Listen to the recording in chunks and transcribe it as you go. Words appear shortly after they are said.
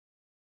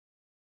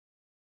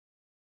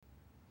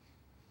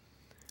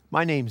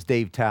My name's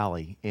Dave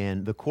Talley,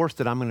 and the course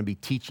that I'm going to be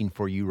teaching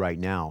for you right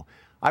now,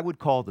 I would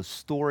call the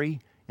story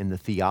and the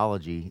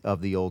theology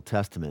of the Old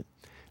Testament.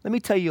 Let me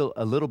tell you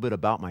a little bit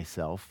about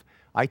myself.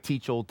 I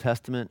teach Old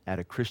Testament at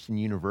a Christian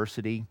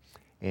university,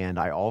 and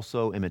I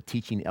also am a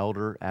teaching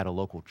elder at a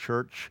local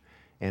church,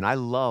 and I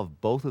love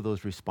both of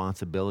those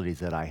responsibilities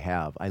that I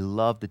have. I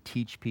love to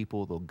teach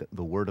people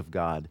the Word of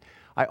God.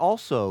 I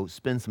also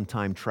spend some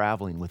time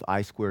traveling with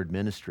I-Squared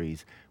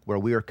Ministries, where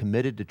we are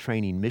committed to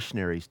training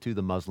missionaries to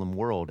the Muslim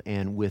world.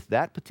 And with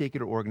that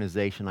particular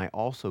organization, I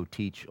also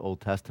teach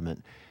Old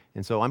Testament.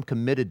 And so I'm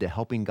committed to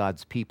helping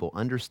God's people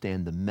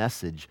understand the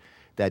message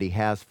that He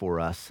has for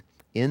us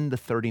in the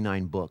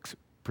 39 books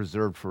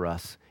preserved for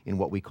us in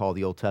what we call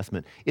the Old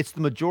Testament. It's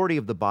the majority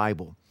of the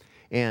Bible.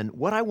 And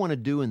what I want to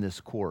do in this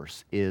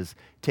course is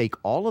take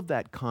all of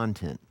that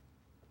content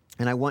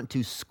and I want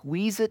to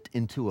squeeze it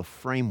into a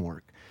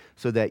framework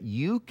so that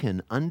you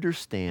can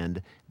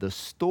understand the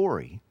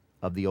story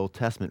of the Old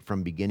Testament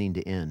from beginning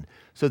to end,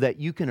 so that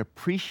you can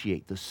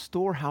appreciate the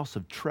storehouse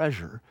of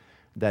treasure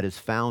that is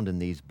found in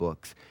these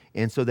books,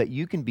 and so that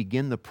you can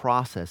begin the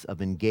process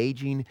of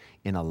engaging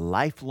in a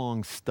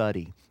lifelong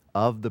study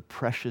of the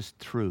precious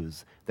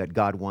truths that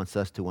God wants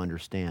us to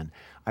understand.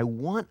 I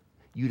want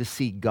you to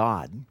see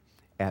God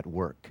at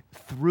work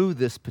through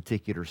this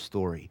particular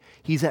story.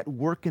 He's at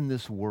work in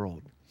this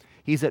world.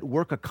 He's at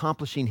work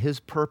accomplishing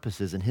His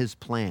purposes and His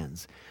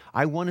plans.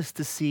 I want us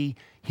to see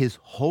His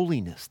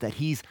holiness, that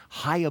He's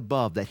high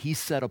above, that He's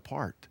set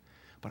apart.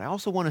 But I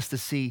also want us to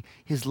see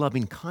His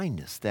loving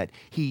kindness, that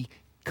He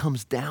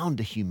comes down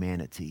to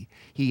humanity.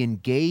 He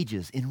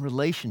engages in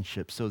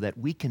relationships so that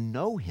we can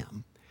know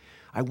Him.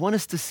 I want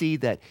us to see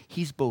that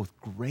He's both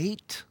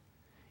great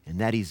and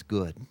that He's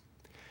good.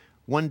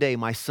 One day,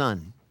 my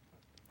son,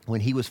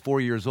 when he was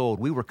 4 years old,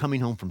 we were coming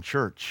home from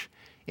church,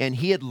 and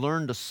he had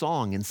learned a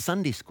song in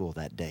Sunday school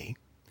that day.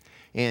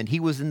 And he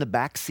was in the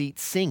back seat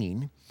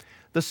singing.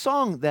 The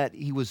song that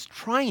he was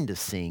trying to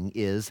sing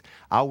is,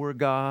 "Our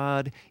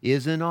God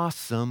is an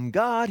awesome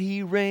God.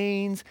 He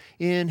reigns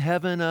in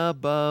heaven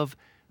above."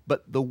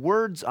 But the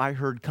words I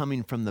heard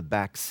coming from the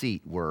back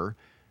seat were,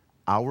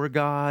 "Our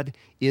God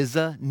is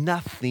a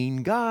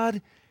nothing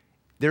God."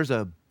 There's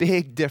a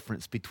big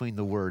difference between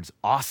the words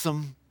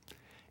awesome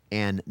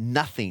and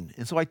nothing.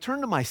 And so I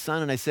turned to my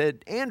son and I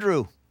said,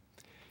 "Andrew,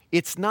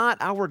 it's not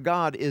our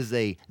God is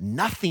a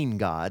nothing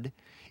God.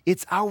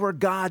 It's our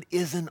God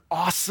is an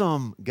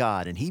awesome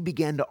God." And he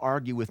began to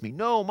argue with me.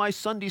 "No, my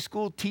Sunday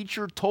school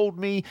teacher told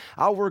me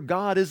our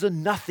God is a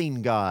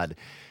nothing God."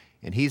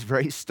 And he's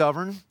very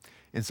stubborn.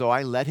 And so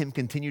I let him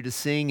continue to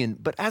sing.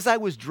 But as I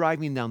was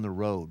driving down the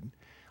road,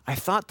 I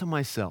thought to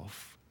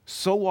myself,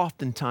 so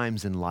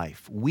oftentimes in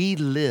life, we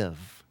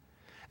live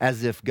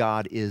as if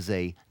God is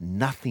a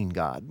nothing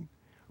God,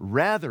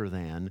 rather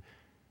than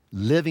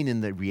living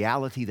in the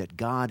reality that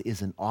God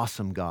is an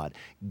awesome God.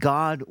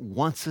 God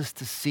wants us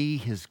to see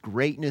His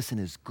greatness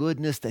and His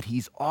goodness, that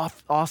He's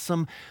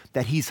awesome,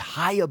 that He's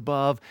high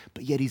above,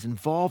 but yet He's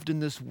involved in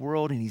this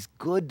world and He's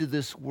good to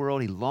this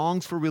world. He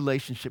longs for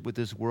relationship with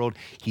this world.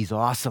 He's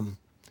awesome.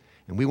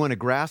 And we want to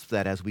grasp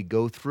that as we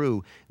go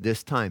through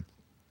this time.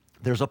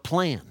 There's a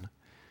plan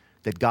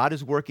that God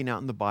is working out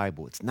in the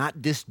Bible. It's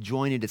not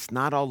disjointed. It's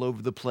not all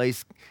over the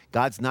place.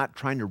 God's not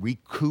trying to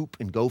recoup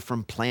and go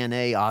from plan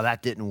A,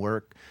 that didn't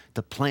work,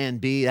 to plan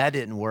B, that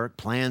didn't work,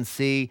 plan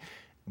C.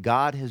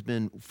 God has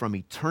been, from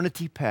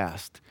eternity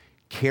past,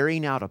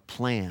 carrying out a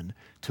plan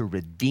to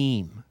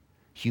redeem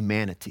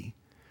humanity,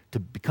 to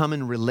become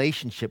in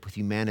relationship with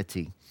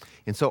humanity.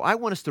 And so I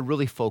want us to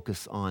really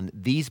focus on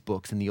these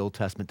books in the Old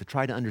Testament to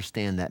try to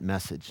understand that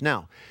message.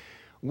 Now,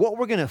 what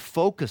we're going to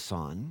focus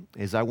on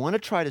is I want to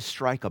try to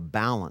strike a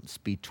balance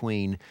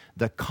between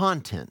the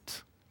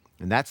content,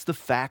 and that's the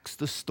facts,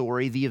 the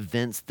story, the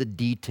events, the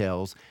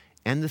details,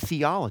 and the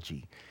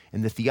theology.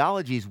 And the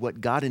theology is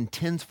what God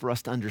intends for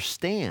us to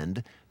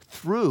understand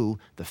through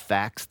the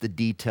facts, the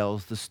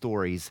details, the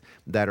stories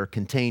that are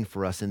contained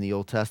for us in the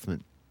Old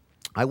Testament.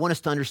 I want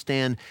us to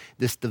understand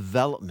this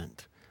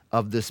development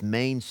of this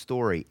main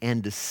story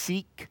and to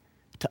seek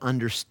to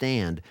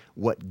understand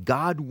what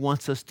God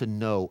wants us to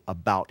know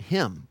about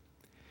Him,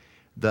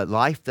 the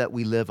life that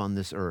we live on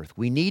this earth.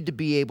 We need to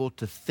be able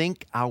to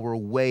think our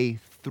way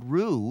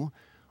through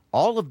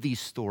all of these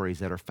stories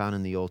that are found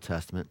in the Old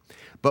Testament,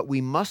 but we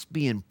must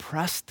be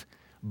impressed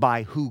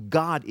by who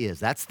God is.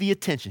 That's the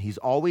attention. He's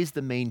always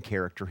the main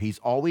character. He's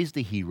always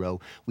the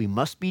hero. We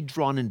must be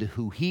drawn into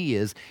who He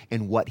is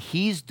and what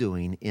He's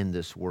doing in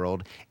this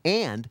world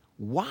and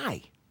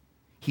why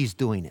He's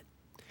doing it.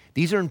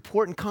 These are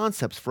important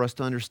concepts for us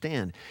to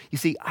understand. You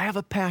see, I have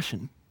a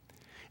passion,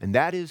 and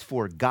that is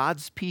for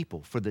God's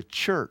people, for the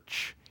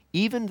church,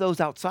 even those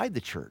outside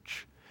the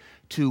church,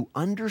 to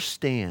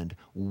understand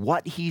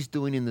what He's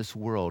doing in this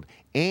world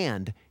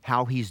and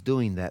how He's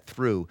doing that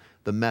through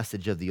the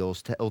message of the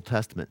Old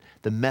Testament.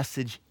 The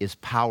message is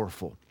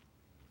powerful,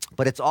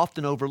 but it's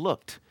often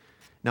overlooked.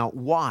 Now,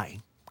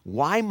 why?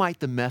 Why might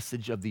the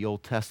message of the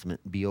Old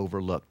Testament be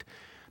overlooked?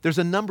 There's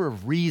a number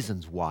of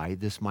reasons why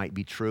this might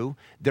be true.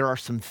 There are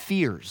some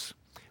fears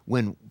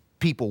when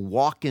people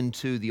walk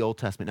into the Old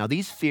Testament. Now,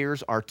 these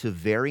fears are to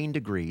varying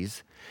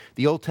degrees.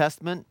 The Old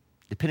Testament,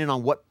 depending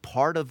on what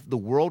part of the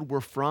world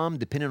we're from,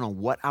 depending on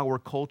what our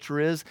culture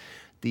is,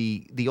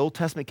 the Old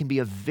Testament can be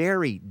a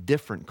very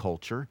different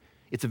culture.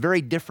 It's a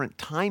very different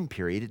time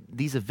period.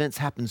 These events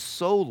happened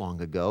so long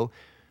ago.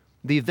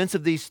 The events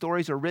of these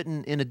stories are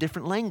written in a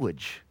different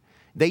language.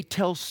 They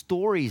tell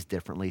stories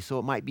differently, so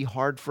it might be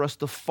hard for us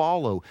to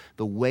follow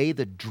the way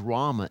the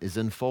drama is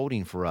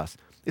unfolding for us.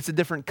 It's a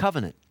different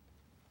covenant.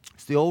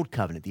 It's the Old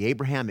Covenant, the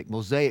Abrahamic,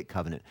 Mosaic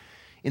covenant.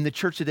 In the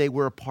church today,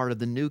 we're a part of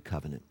the New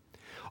Covenant.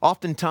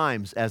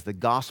 Oftentimes, as the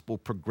gospel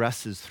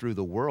progresses through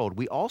the world,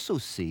 we also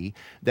see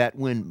that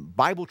when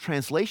Bible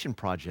translation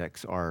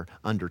projects are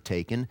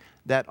undertaken,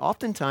 that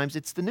oftentimes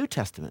it's the New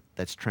Testament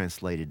that's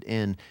translated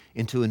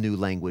into a new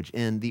language.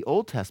 And the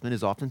Old Testament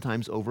is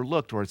oftentimes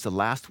overlooked, or it's the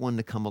last one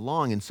to come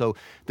along. And so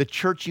the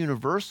church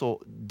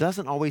universal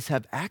doesn't always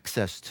have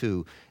access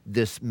to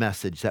this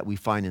message that we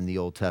find in the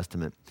Old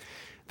Testament.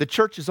 The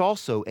church is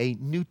also a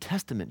New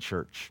Testament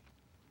church.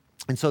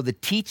 And so the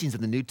teachings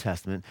of the New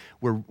Testament,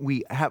 where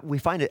we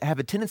find it have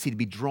a tendency to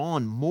be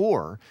drawn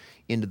more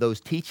into those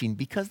teachings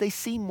because they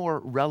seem more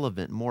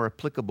relevant, more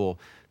applicable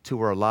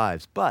to our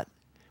lives. But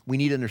we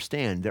need to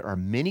understand there are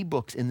many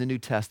books in the New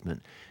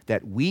Testament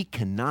that we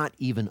cannot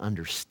even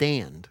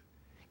understand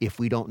if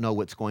we don't know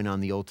what's going on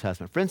in the Old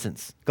Testament. For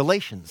instance,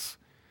 Galatians,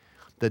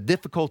 the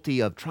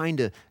difficulty of trying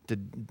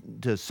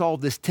to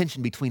solve this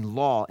tension between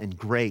law and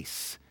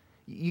grace.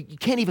 You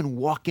can't even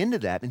walk into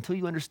that until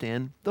you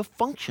understand the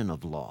function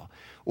of law.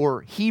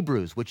 Or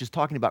Hebrews, which is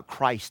talking about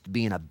Christ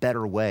being a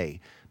better way.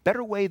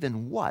 Better way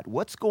than what?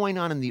 What's going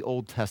on in the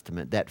Old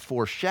Testament that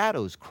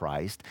foreshadows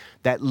Christ,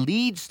 that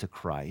leads to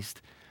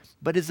Christ,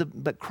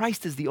 but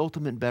Christ is the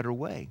ultimate better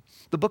way?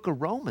 The book of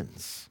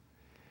Romans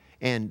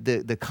and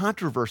the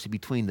controversy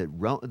between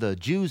the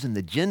Jews and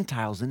the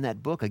Gentiles in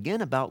that book,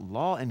 again about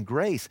law and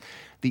grace.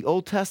 The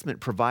Old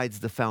Testament provides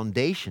the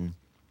foundation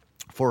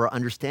for our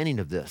understanding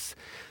of this.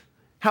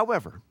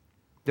 However,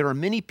 there are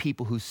many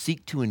people who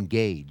seek to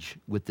engage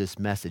with this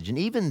message, and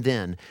even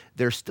then,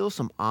 there's still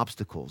some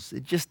obstacles.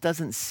 It just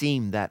doesn't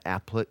seem that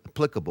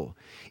applicable.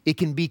 It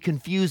can be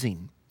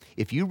confusing.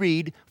 If you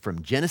read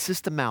from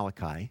Genesis to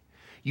Malachi,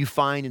 you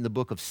find in the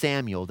book of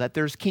Samuel that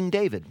there's King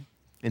David,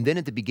 and then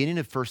at the beginning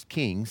of 1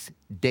 Kings,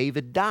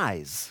 David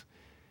dies.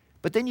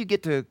 But then you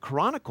get to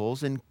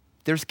Chronicles, and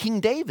there's King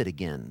David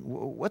again.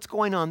 What's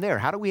going on there?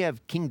 How do we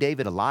have King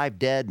David alive,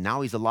 dead? Now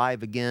he's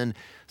alive again.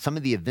 Some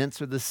of the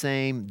events are the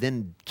same.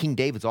 Then King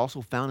David's also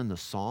found in the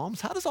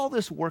Psalms. How does all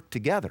this work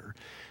together?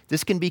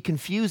 This can be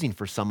confusing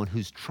for someone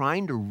who's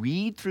trying to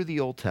read through the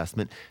Old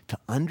Testament to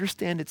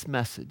understand its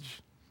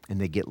message,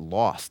 and they get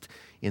lost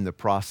in the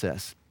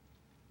process.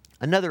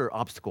 Another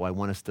obstacle I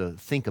want us to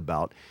think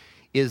about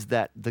is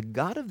that the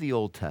God of the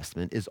Old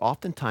Testament is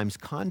oftentimes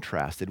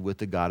contrasted with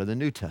the God of the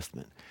New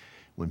Testament.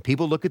 When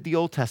people look at the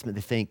Old Testament,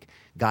 they think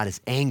God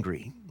is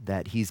angry,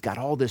 that he's got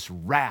all this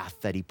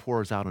wrath that he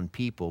pours out on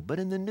people. But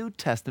in the New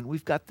Testament,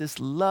 we've got this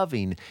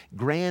loving,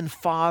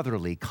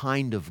 grandfatherly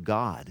kind of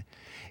God.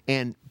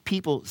 And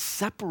people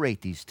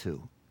separate these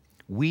two.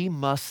 We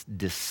must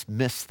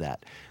dismiss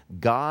that.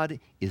 God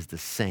is the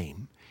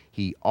same.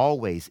 He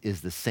always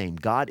is the same.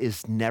 God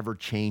is never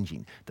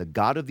changing. The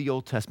God of the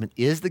Old Testament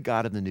is the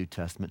God of the New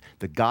Testament.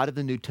 The God of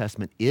the New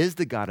Testament is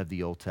the God of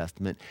the Old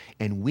Testament.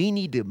 And we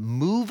need to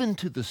move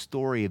into the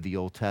story of the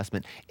Old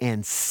Testament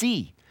and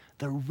see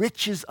the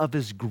riches of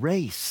his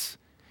grace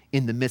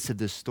in the midst of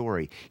this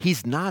story.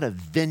 He's not a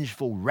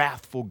vengeful,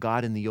 wrathful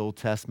God in the Old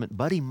Testament,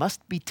 but he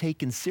must be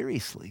taken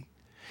seriously.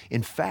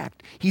 In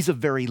fact, he's a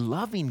very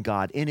loving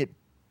God, and it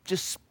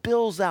just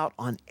spills out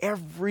on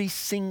every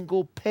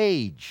single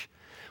page.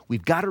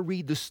 We've got to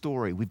read the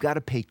story. We've got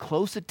to pay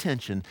close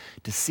attention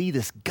to see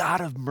this God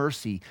of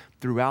mercy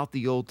throughout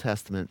the Old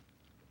Testament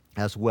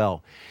as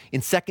well. In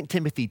 2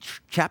 Timothy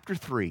chapter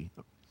 3,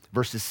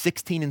 verses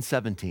 16 and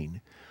 17,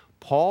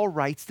 Paul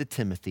writes to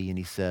Timothy and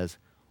he says,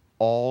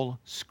 all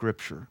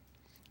Scripture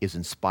is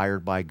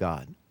inspired by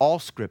God. All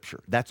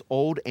Scripture. That's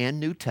Old and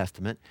New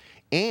Testament.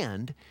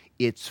 And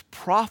it's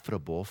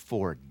profitable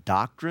for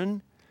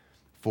doctrine,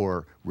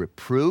 for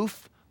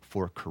reproof,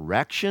 for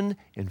correction,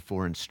 and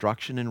for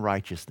instruction in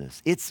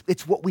righteousness.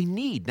 It's what we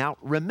need. Now,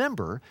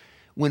 remember,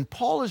 when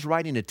Paul is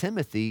writing to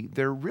Timothy,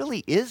 there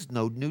really is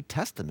no New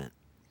Testament.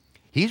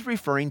 He's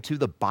referring to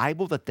the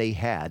Bible that they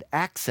had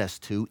access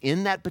to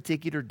in that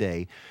particular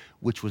day,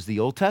 which was the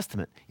Old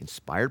Testament,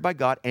 inspired by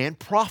God and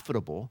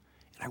profitable.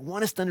 And I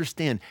want us to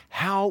understand,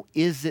 how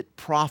is it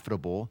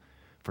profitable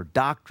for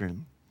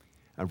doctrine,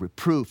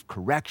 reproof,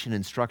 correction,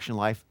 instruction,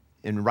 life,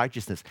 in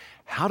righteousness?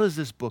 How does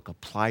this book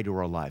apply to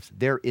our lives?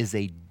 There is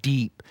a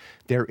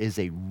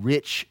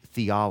rich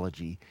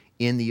theology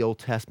in the Old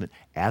Testament.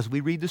 As we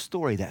read the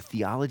story, that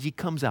theology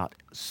comes out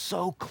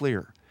so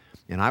clear.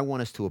 And I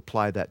want us to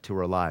apply that to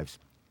our lives.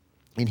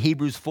 In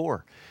Hebrews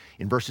 4,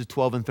 in verses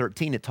 12 and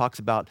 13, it talks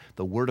about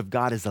the Word of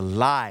God is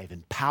alive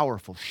and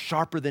powerful,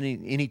 sharper than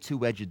any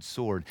two-edged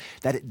sword,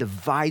 that it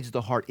divides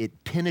the heart,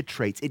 it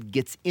penetrates, it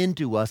gets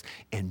into us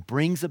and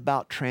brings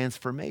about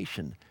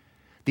transformation.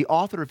 The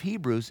author of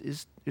Hebrews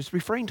is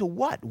referring to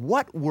what?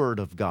 What word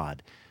of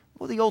God?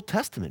 Well, the Old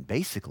Testament,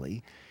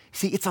 basically.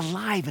 See, it's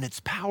alive and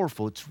it's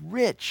powerful, it's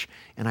rich,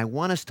 and I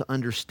want us to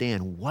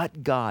understand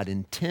what God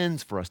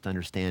intends for us to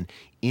understand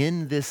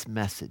in this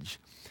message.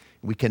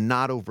 We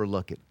cannot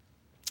overlook it.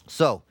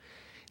 So,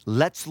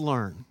 let's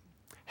learn.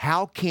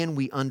 How can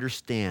we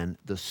understand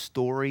the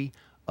story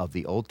of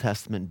the Old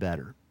Testament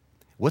better?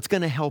 What's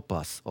going to help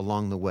us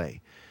along the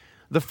way?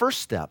 The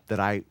first step that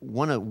I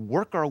want to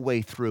work our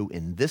way through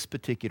in this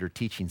particular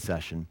teaching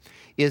session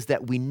is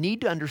that we need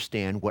to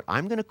understand what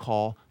I'm going to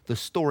call the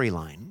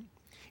storyline.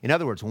 In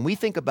other words, when we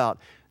think about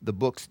the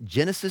books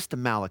Genesis to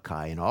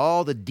Malachi and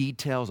all the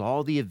details,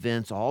 all the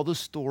events, all the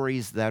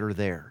stories that are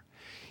there,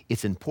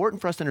 it's important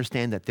for us to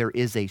understand that there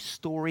is a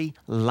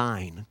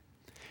storyline.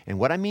 And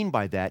what I mean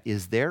by that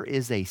is there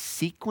is a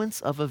sequence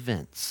of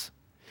events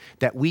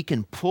that we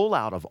can pull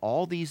out of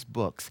all these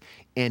books,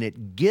 and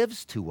it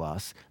gives to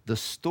us the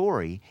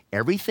story,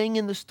 everything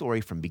in the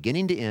story from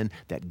beginning to end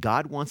that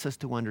God wants us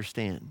to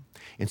understand.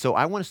 And so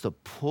I want us to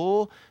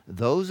pull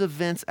those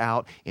events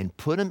out and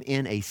put them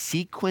in a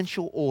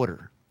sequential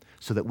order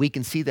so that we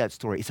can see that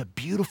story. It's a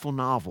beautiful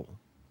novel.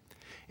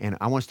 And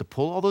I want us to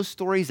pull all those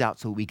stories out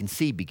so we can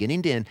see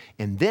beginning to end.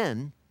 And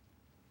then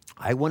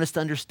I want us to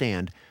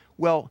understand,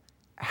 well,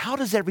 how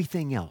does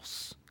everything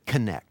else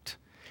connect?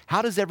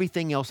 How does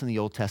everything else in the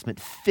Old Testament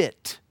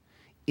fit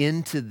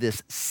into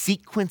this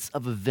sequence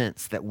of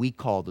events that we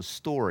call the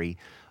story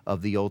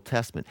of the Old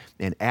Testament?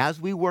 And as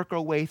we work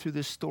our way through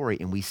this story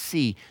and we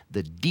see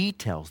the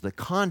details, the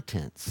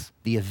contents,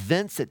 the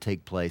events that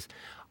take place,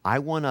 I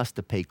want us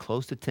to pay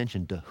close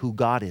attention to who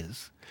God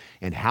is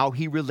and how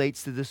he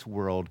relates to this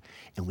world,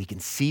 and we can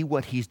see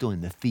what he's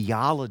doing, the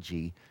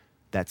theology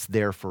that's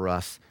there for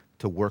us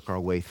to work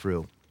our way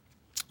through.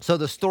 So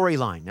the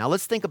storyline. Now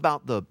let's think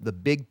about the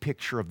big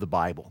picture of the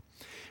Bible.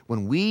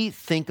 When we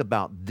think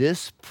about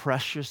this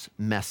precious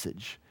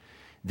message,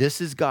 this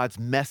is God's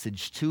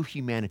message to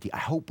humanity. I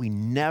hope we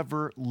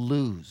never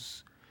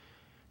lose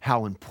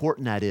how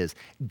important that is.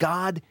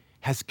 God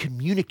has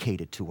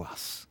communicated to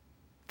us.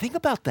 Think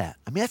about that.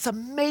 I mean, that's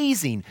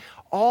amazing.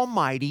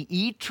 Almighty,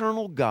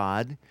 eternal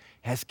God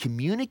has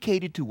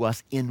communicated to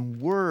us in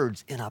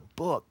words, in a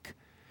book.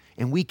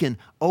 And we can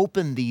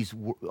open these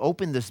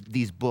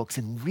books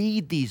and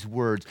read these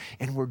words,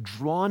 and we're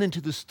drawn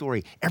into the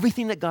story,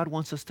 everything that God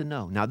wants us to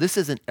know. Now, this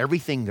isn't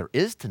everything there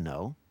is to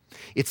know.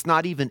 It's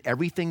not even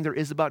everything there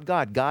is about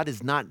God. God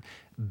is not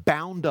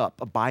bound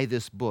up by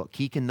this book.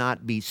 He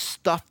cannot be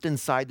stuffed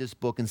inside this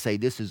book and say,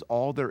 this is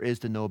all there is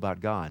to know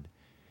about God.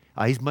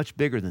 He's much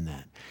bigger than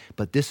that.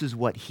 But this is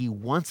what he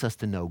wants us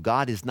to know.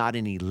 God is not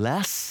any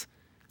less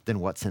than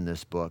what's in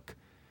this book.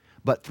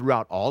 But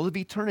throughout all of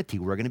eternity,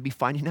 we're going to be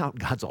finding out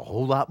God's a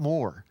whole lot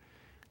more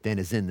than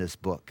is in this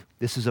book.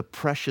 This is a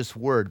precious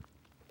word.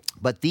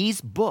 But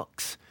these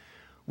books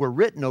were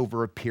written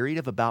over a period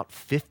of about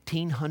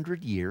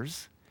 1,500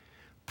 years,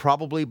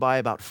 probably by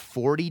about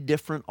 40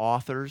 different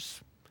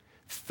authors,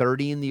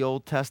 30 in the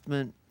Old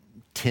Testament,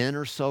 10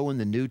 or so in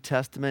the New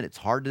Testament. It's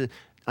hard to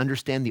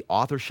understand the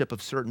authorship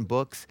of certain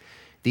books.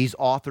 These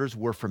authors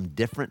were from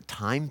different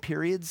time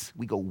periods.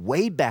 We go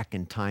way back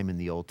in time in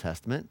the Old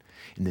Testament.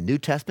 In the New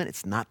Testament,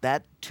 it's not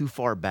that too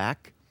far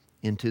back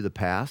into the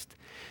past.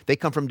 They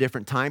come from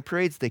different time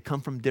periods. They come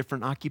from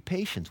different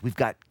occupations. We've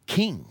got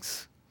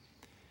kings.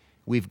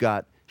 We've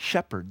got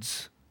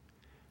shepherds.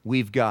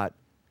 We've got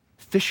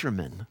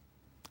fishermen.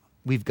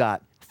 We've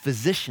got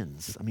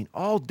physicians. I mean,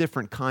 all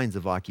different kinds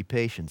of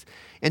occupations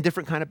and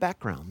different kind of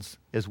backgrounds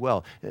as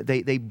well.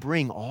 They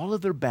bring all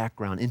of their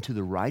background into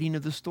the writing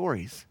of the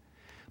stories.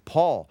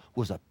 Paul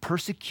was a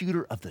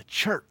persecutor of the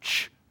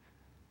church.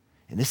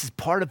 And this is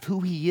part of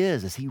who he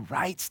is as he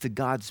writes to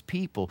God's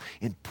people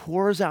and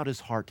pours out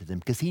his heart to them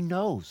because he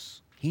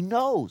knows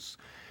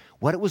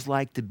what it was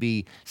like to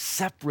be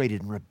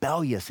separated and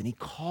rebellious, and he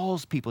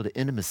calls people to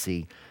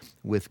intimacy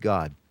with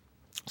God.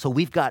 So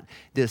we've got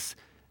this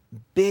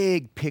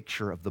big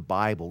picture of the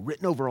Bible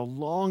written over a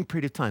long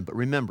period of time. But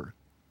remember,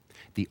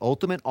 the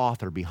ultimate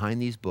author behind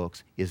these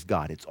books is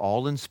God. It's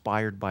all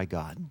inspired by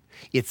God.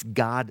 It's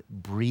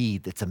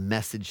God-breathed. It's a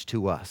message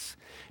to us.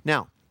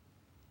 Now,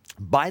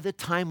 by the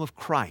time of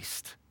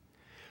Christ,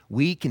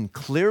 we can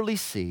clearly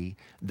see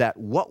that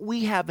what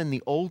we have in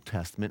the Old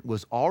Testament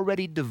was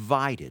already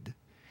divided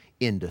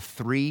into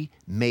three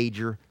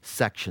major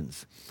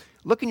sections.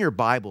 Look in your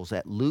Bibles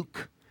at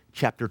Luke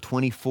chapter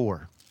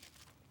 24.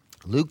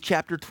 Luke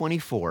chapter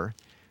 24,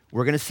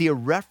 we're going to see a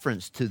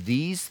reference to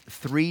these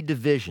three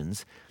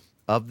divisions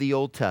of the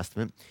Old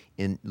Testament.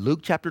 In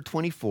Luke chapter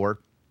 24,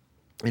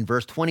 in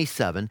verse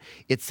 27,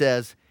 it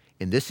says,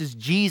 and this is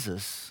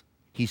Jesus.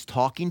 He's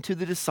talking to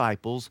the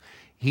disciples.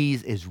 He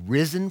is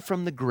risen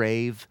from the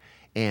grave,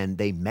 and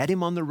they met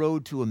him on the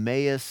road to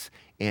Emmaus,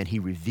 and he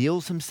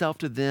reveals himself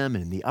to them.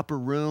 And in the upper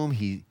room,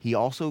 he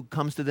also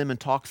comes to them and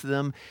talks to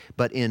them.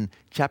 But in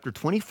chapter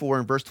 24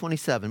 and verse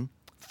 27,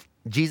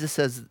 Jesus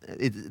says,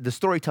 the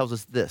story tells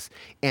us this,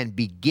 and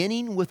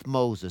beginning with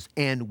Moses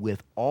and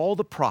with all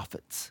the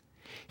prophets,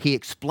 He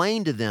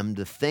explained to them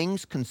the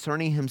things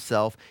concerning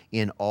himself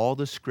in all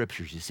the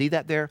scriptures. You see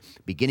that there?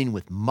 Beginning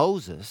with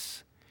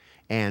Moses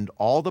and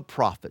all the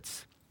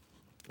prophets.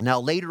 Now,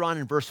 later on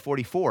in verse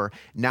 44,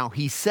 now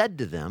he said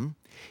to them,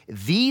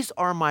 "These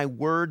are my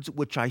words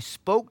which I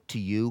spoke to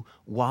you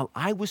while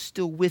I was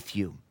still with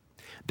you,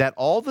 that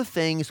all the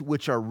things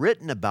which are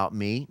written about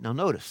me," now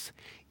notice,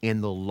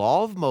 "in the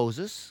law of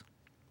Moses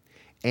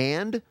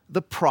and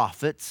the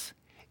prophets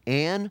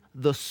and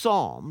the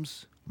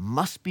Psalms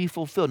must be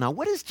fulfilled." Now,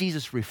 what is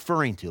Jesus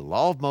referring to?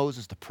 Law of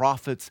Moses, the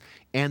prophets,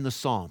 and the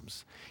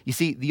Psalms. You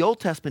see, the Old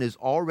Testament is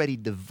already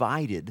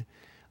divided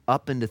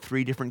up into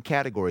three different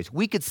categories.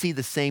 We could see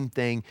the same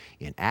thing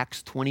in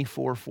Acts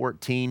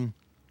 24:14,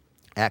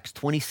 Acts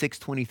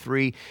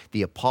 26:23.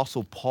 The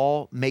Apostle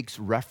Paul makes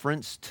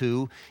reference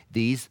to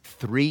these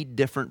three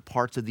different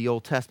parts of the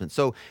Old Testament.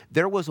 So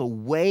there was a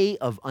way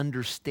of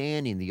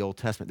understanding the Old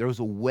Testament. There was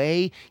a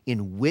way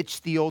in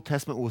which the Old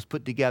Testament was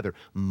put together.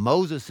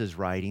 Moses'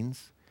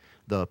 writings,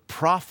 the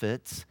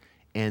prophets,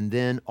 and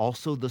then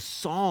also the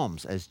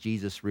Psalms, as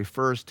Jesus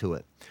refers to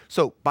it.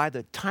 So by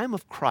the time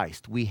of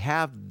Christ, we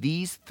have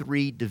these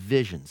three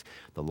divisions: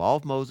 the law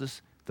of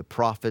Moses, the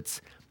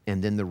prophets,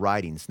 and then the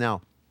writings.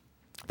 Now,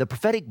 the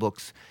prophetic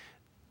books,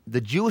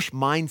 the Jewish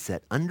mindset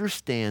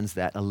understands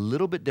that a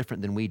little bit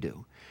different than we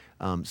do.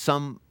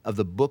 Some of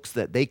the books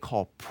that they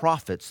call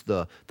prophets,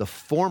 the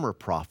former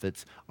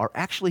prophets, are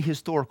actually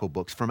historical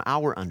books from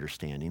our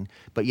understanding,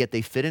 but yet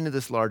they fit into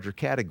this larger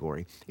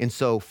category. And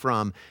so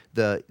from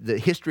the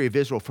history of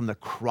Israel, from the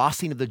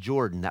crossing of the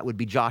Jordan, that would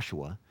be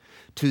Joshua,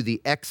 to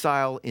the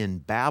exile in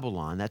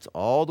Babylon, that's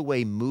all the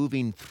way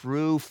moving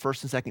through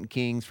 1st and 2nd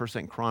Kings, 1st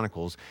and 2nd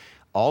Chronicles.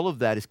 All of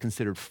that is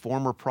considered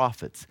former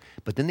prophets.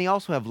 But then they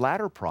also have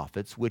latter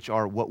prophets, which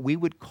are what we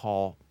would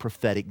call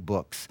prophetic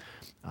books.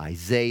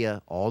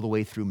 Isaiah all the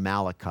way through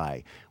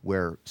Malachi,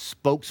 where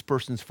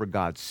spokespersons for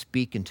God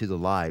speak into the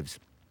lives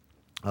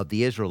of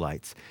the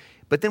Israelites.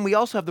 But then we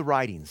also have the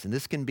writings, and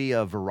this can be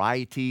a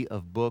variety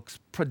of books.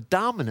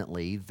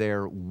 Predominantly,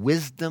 they're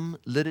wisdom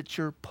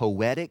literature,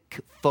 poetic,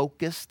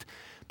 focused,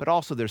 but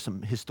also there's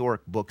some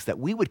historic books that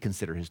we would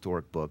consider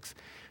historic books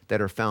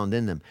that are found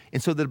in them.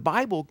 And so the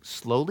Bible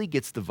slowly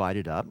gets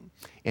divided up,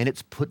 and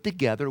it's put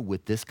together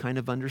with this kind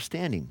of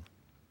understanding.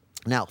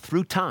 Now,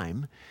 through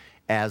time,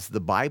 as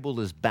the Bible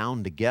is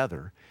bound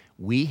together,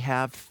 we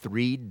have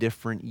three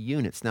different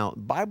units. Now,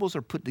 Bibles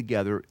are put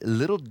together a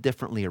little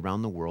differently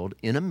around the world.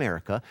 In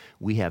America,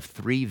 we have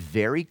three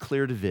very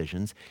clear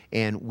divisions,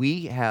 and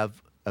we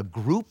have a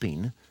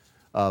grouping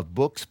of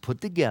books put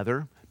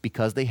together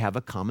because they have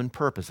a common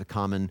purpose, a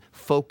common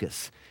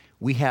focus.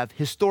 We have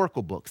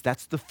historical books.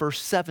 That's the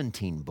first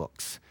 17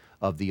 books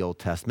of the Old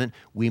Testament.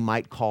 We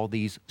might call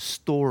these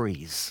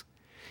stories.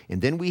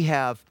 And then we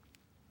have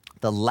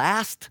the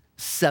last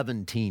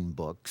 17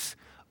 books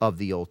of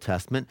the Old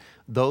Testament.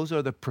 Those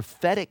are the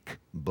prophetic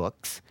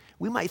books.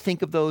 We might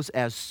think of those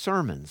as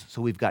sermons.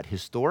 So we've got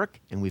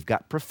historic and we've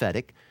got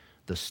prophetic,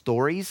 the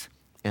stories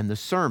and the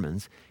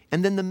sermons.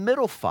 And then the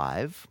middle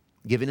five,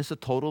 giving us a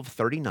total of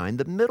 39,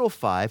 the middle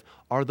five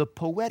are the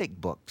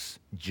poetic books,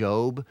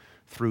 Job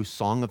through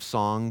Song of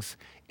Songs,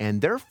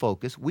 and their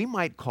focus, we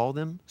might call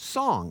them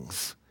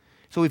songs.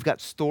 So we've got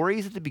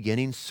stories at the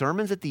beginning,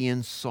 sermons at the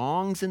end,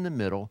 songs in the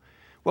middle.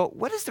 Well,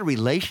 what is the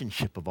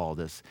relationship of all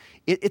this?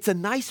 It's a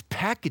nice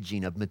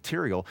packaging of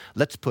material.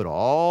 Let's put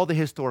all the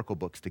historical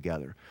books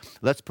together.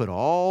 Let's put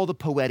all the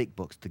poetic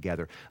books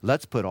together.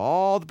 Let's put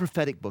all the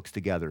prophetic books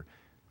together.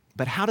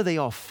 But how do they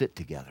all fit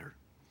together?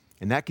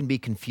 And that can be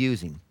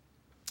confusing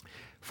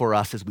for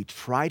us as we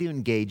try to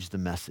engage the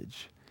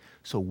message.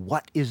 So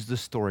what is the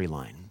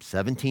storyline?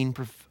 17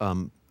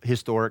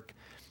 historic,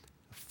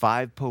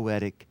 5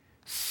 poetic,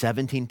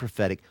 17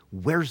 prophetic.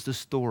 Where's the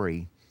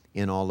story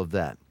in all of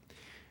that?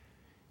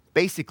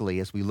 Basically,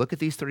 as we look at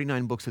these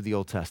 39 books of the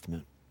Old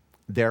Testament,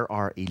 there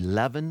are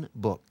 11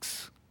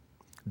 books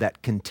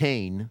that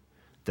contain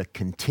the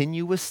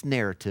continuous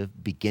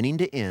narrative, beginning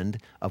to end,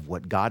 of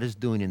what God is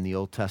doing in the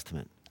Old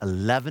Testament.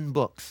 11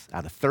 books.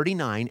 Out of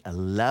 39,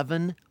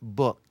 11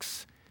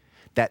 books.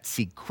 That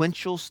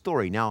sequential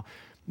story. Now,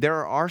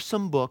 there are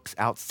some books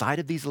outside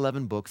of these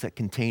 11 books that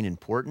contain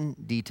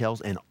important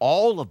details, and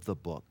all of the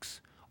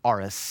books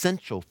are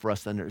essential for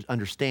us to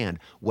understand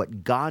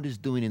what God is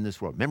doing in this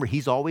world. Remember,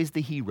 He's always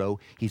the hero.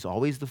 He's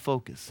always the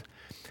focus.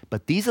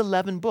 But these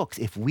 11 books,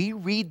 if we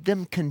read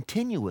them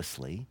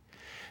continuously,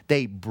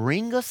 they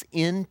bring us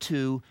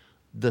into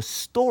the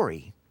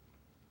story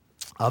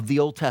of the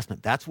Old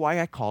Testament. That's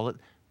why I call it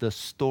the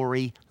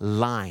story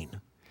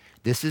line.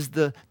 This is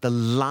the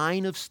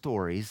line of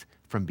stories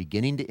from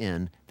beginning to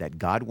end that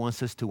God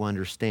wants us to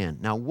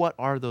understand. Now, what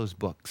are those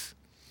books?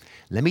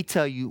 Let me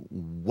tell you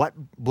what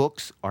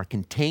books are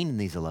contained in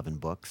these 11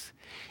 books,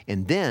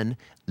 and then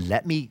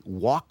let me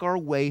walk our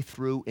way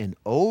through an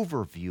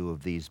overview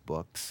of these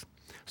books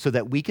so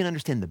that we can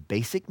understand the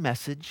basic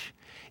message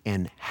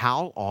and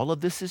how all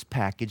of this is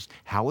packaged,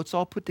 how it's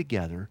all put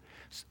together,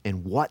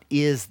 and what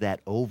is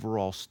that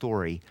overall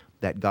story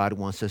that God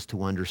wants us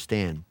to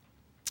understand.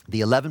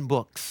 The 11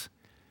 books: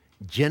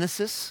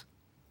 Genesis,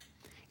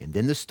 And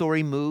then the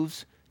story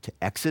moves to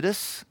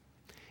Exodus.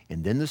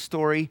 And then the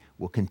story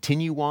will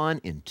continue on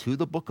into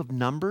the book of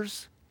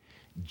Numbers.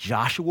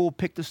 Joshua will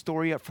pick the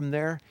story up from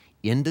there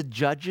into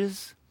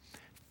Judges,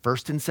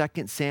 1st and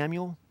 2nd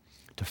Samuel,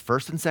 to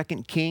 1st and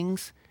 2nd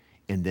Kings,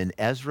 and then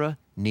Ezra,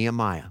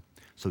 Nehemiah.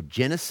 So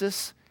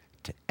Genesis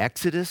to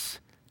Exodus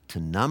to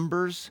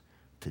Numbers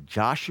to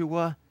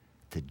Joshua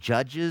to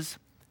Judges,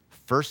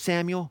 1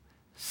 Samuel,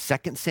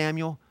 2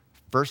 Samuel,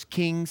 1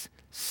 Kings,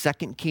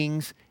 2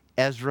 Kings,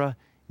 Ezra,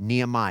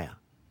 Nehemiah.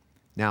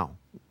 Now,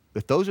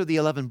 if those are the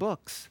 11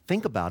 books,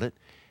 think about it.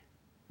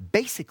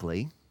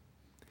 Basically,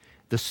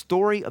 the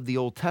story of the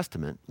Old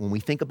Testament, when we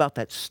think about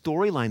that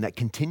storyline, that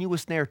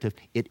continuous narrative,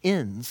 it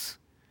ends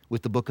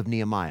with the book of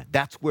Nehemiah.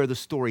 That's where the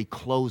story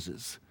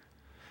closes.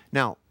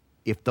 Now,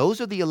 if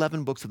those are the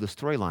 11 books of the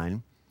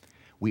storyline,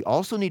 we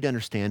also need to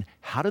understand,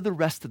 how do the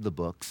rest of the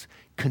books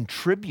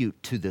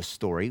contribute to this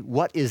story?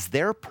 What is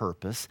their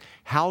purpose?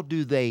 How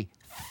do they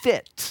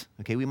fit?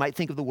 Okay, we might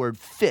think of the word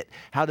fit.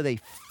 How do they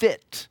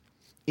fit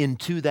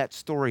into that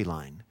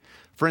storyline?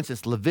 For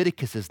instance,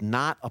 Leviticus is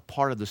not a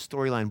part of the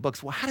storyline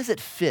books. Well, how does it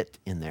fit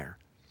in there?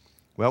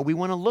 Well, we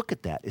want to look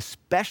at that,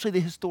 especially the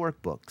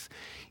historic books.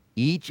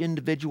 Each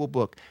individual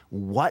book,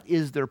 what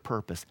is their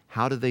purpose?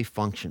 How do they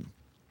function?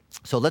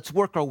 So let's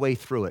work our way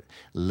through it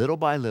little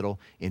by little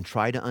and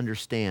try to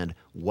understand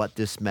what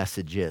this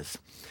message is.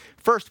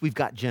 First, we've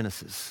got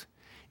Genesis.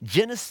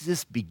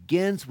 Genesis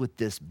begins with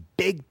this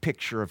big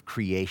picture of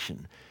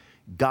creation.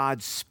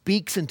 God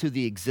speaks into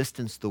the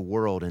existence of the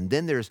world, and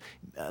then there's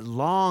a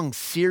long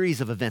series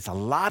of events. A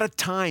lot of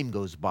time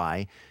goes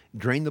by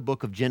during the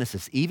book of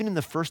Genesis. Even in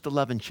the first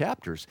 11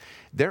 chapters,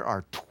 there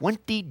are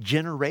 20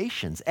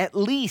 generations, at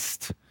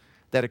least,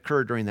 that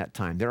occur during that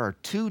time. There are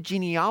 2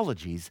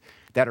 genealogies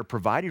that are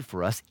provided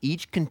for us,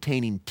 each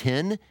containing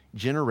 10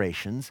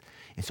 generations.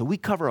 And so we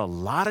cover a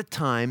lot of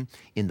time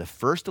in the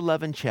first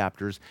 11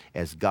 chapters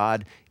as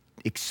God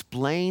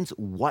explains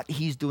what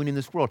he's doing in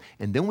this world.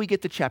 And then we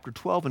get to chapter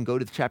 12 and go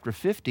to chapter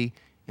 50,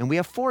 and we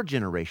have 4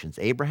 generations: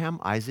 Abraham,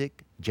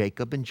 Isaac,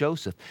 Jacob, and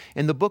Joseph.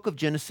 And the book of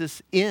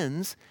Genesis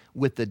ends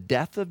with the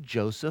death of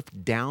Joseph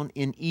down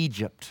in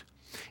Egypt.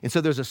 And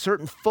so there's a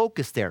certain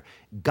focus there.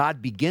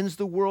 God begins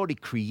the world. He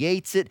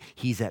creates it.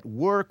 He's at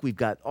work. We've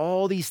got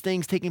all these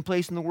things taking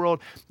place in the world.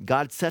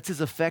 God sets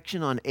his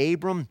affection on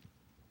Abram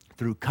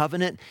through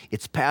covenant.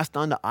 It's passed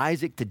on to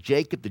Isaac, to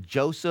Jacob, to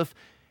Joseph.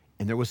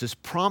 And there was this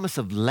promise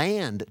of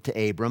land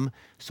to Abram.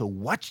 So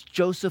what's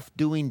Joseph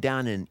doing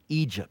down in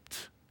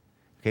Egypt?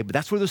 Okay, but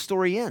that's where the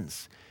story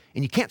ends.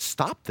 And you can't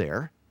stop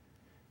there.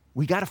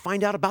 We got to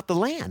find out about the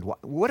land.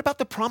 What about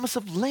the promise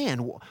of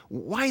land?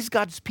 Why is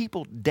God's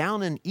people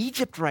down in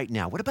Egypt right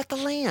now? What about the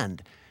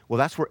land? Well,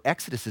 that's where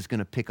Exodus is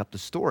going to pick up the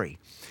story.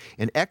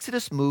 And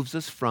Exodus moves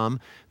us from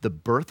the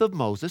birth of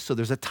Moses. So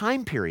there's a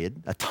time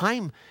period, a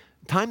time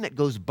that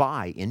goes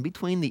by in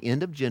between the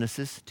end of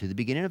Genesis to the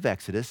beginning of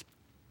Exodus.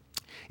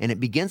 And it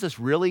begins us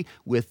really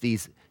with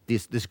this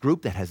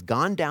group that has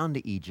gone down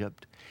to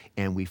Egypt,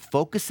 and we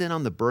focus in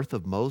on the birth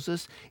of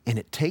Moses, and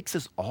it takes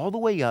us all the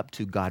way up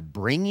to God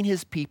bringing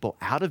his people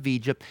out of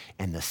Egypt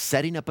and the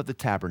setting up of the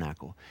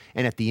tabernacle.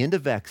 And at the end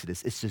of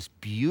Exodus, it's this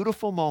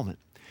beautiful moment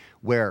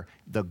where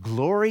the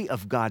glory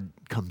of God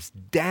comes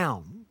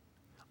down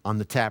on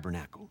the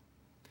tabernacle.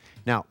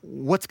 Now,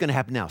 what's going to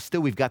happen now?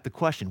 Still, we've got the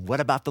question, what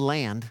about the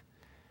land?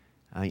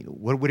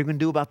 What are we going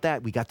to do about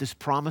that? We got this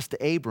promise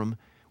to Abram.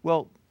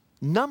 Well,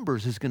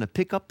 Numbers is going to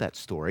pick up that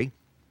story.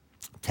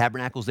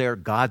 Tabernacle's there,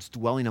 God's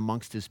dwelling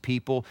amongst his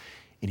people,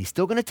 and he's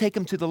still going to take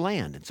them to the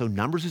land. And so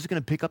Numbers is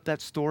going to pick up that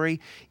story.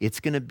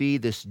 It's going to be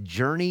this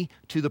journey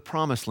to the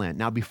promised land.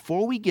 Now,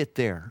 before we get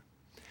there,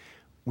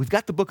 we've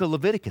got the book of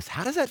Leviticus.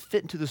 How does that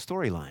fit into the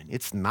storyline?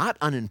 It's not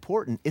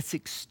unimportant. It's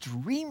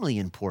extremely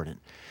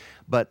important.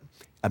 But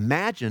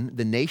imagine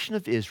the nation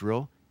of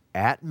Israel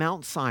at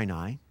Mount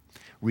Sinai,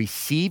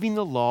 receiving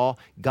the law.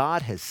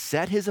 God has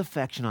set his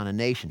affection on a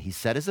nation. He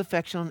set his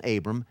affection on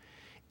Abram.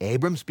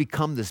 Abram's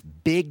become this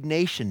big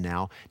nation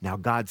now. Now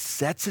God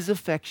sets his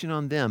affection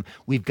on them.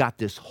 We've got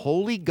this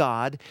holy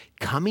God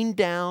coming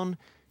down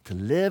to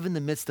live in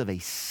the midst of a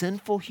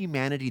sinful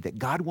humanity that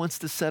God wants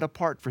to set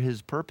apart for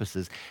his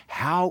purposes.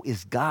 How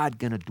is God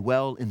going to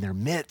dwell in their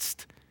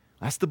midst?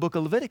 That's the book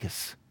of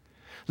Leviticus.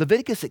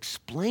 Leviticus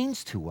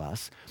explains to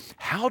us,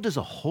 how does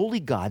a holy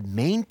God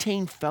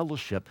maintain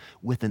fellowship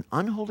with an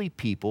unholy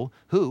people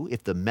who,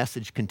 if the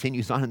message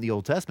continues on in the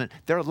Old Testament,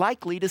 they're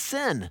likely to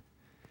sin?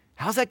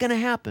 How's that going to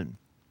happen?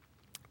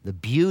 The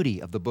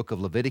beauty of the book of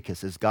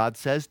Leviticus is God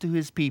says to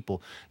his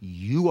people,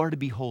 you are to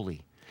be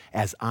holy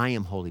as I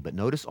am holy. But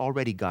notice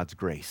already God's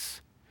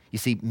grace. You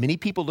see, many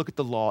people look at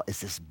the law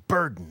as this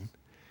burden,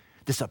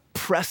 this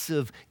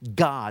oppressive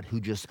God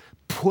who just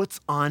puts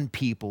on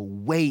people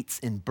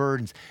weights and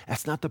burdens.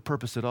 That's not the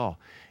purpose at all.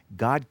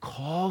 God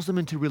calls them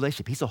into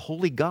relationship. He's a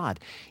holy God,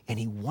 and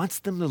he wants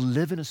them to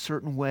live in a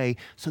certain way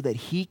so that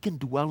he can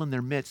dwell in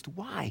their midst.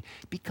 Why?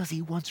 Because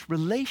he wants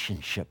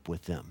relationship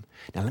with them.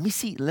 Now, let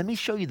me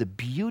show you the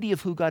beauty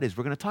of who God is.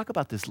 We're going to talk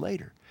about this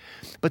later.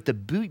 But the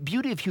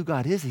beauty of who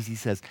God is he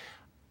says,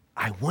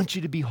 I want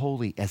you to be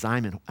holy as I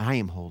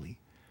am holy.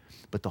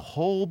 But the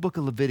whole book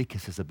of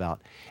Leviticus is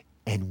about,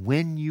 and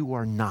when you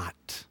are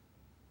not,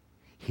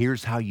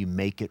 here's how you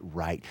make it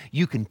right.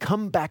 You can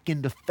come back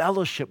into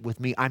fellowship with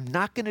me. I'm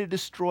not going to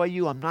destroy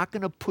you. I'm not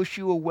going to push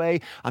you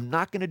away. I'm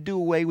not going to do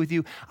away with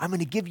you. I'm going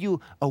to give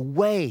you a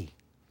way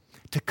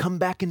to come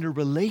back into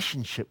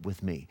relationship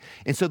with me.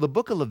 And so the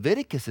book of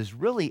Leviticus is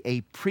really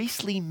a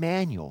priestly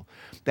manual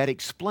that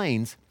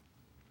explains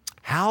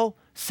how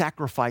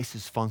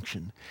sacrifices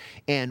function.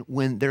 And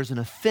when there's an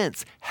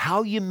offense,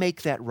 how you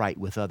make that right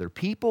with other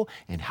people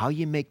and how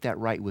you make that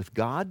right with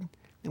God.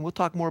 And we'll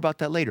talk more about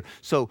that later.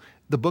 So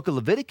the book of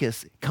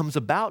Leviticus comes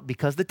about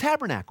because the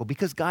tabernacle,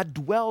 because God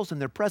dwells in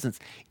their presence.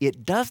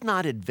 It does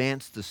not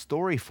advance the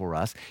story for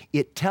us.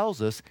 It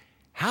tells us,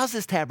 how's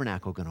this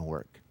tabernacle going to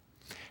work?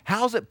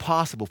 How is it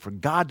possible for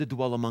God to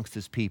dwell amongst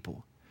his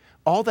people?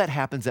 All that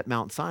happens at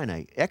Mount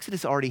Sinai.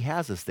 Exodus already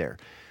has us there.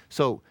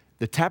 So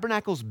the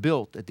tabernacle's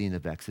built at the end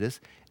of Exodus.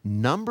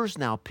 Numbers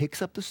now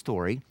picks up the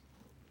story,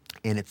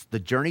 and it's the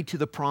journey to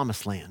the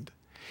promised land.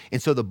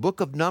 And so the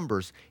book of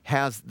Numbers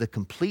has the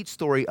complete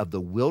story of the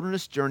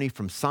wilderness journey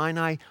from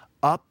Sinai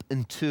up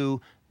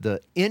into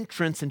the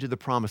entrance into the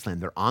promised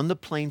land. They're on the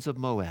plains of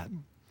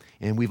Moab.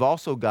 And we've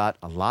also got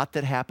a lot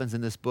that happens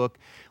in this book.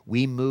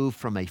 We move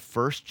from a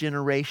first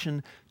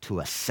generation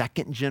to a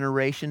second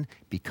generation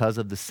because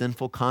of the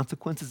sinful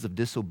consequences of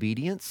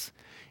disobedience.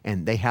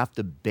 And they have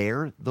to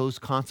bear those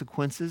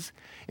consequences.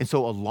 And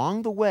so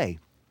along the way,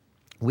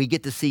 we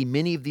get to see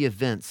many of the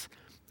events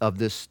of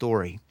this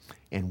story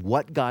and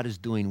what God is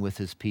doing with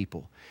his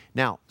people.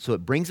 Now, so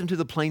it brings them to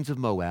the plains of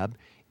Moab.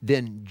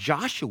 Then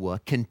Joshua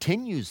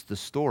continues the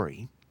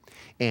story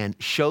and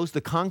shows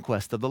the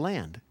conquest of the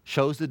land,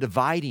 shows the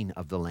dividing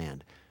of the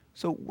land.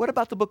 So what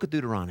about the book of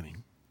Deuteronomy?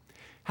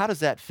 How does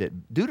that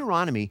fit?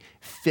 Deuteronomy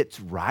fits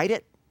right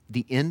at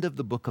the end of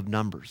the book of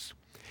Numbers.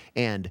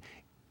 And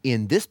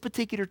in this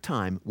particular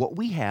time, what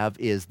we have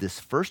is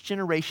this first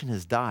generation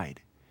has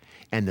died.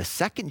 And the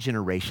second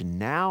generation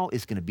now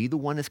is going to be the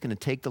one that's going to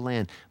take the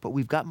land. But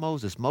we've got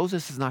Moses.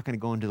 Moses is not going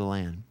to go into the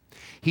land.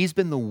 He's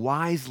been the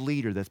wise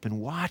leader that's been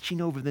watching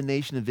over the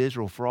nation of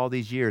Israel for all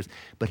these years.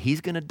 But he's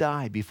going to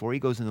die before he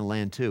goes into the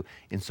land too.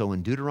 And so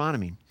in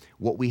Deuteronomy,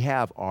 what we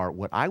have are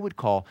what I would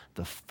call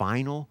the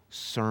final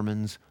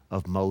sermons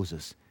of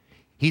Moses.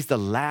 He's the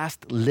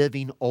last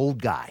living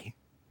old guy.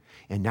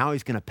 And now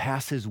he's going to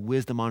pass his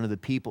wisdom on to the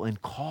people and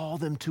call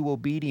them to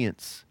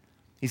obedience.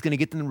 He's going to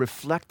get them to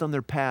reflect on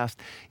their past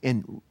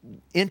and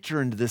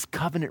enter into this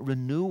covenant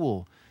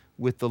renewal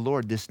with the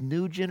Lord, this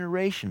new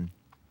generation.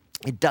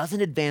 It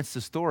doesn't advance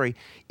the story.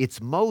 It's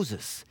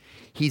Moses.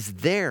 He's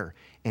there,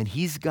 and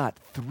he's got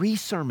 3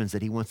 sermons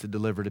that he wants to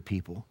deliver to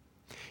people.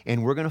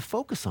 And we're going to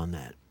focus on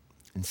that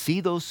and see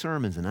those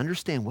sermons and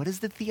understand what is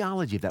the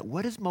theology of that.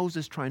 What is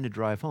Moses trying to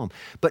drive home?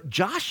 But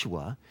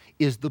Joshua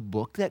is the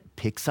book that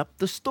picks up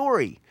the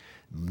story.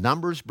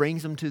 Numbers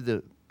brings them to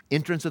the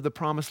entrance of the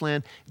promised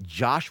land.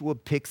 Joshua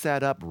picks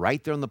that up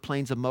right there on the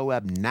plains of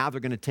Moab. Now they're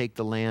going to take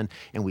the land,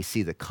 and we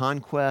see the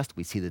conquest,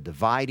 we see the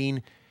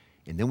dividing,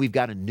 and then we've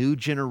got a new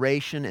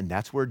generation, and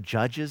that's where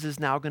Judges is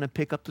now going to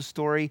pick up the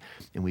story.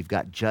 And we've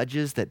got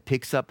Judges that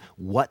picks up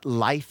what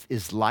life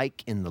is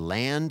like in the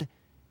land,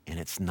 and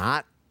it's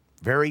not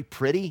very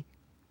pretty.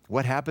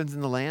 What happens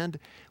in the land?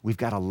 We've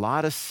got a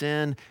lot of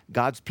sin.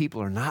 God's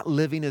people are not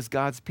living as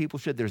God's people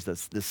should. There's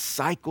this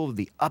cycle of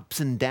the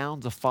ups and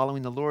downs of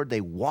following the Lord.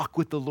 They walk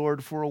with the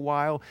Lord for a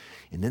while,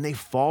 and then they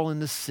fall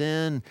into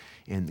sin,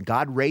 and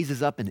God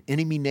raises up an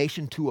enemy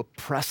nation to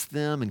oppress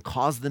them and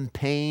cause them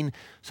pain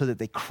so that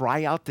they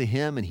cry out to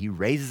him, and he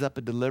raises up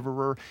a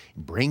deliverer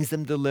and brings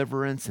them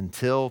deliverance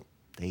until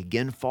they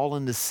again fall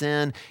into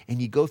sin,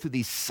 and you go through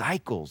these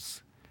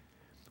cycles.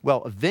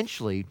 Well,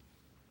 eventually,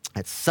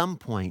 at some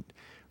point,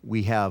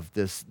 we have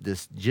this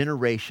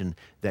generation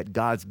that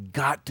God's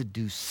got to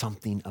do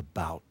something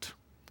about.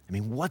 I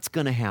mean, what's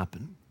going to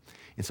happen?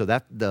 And so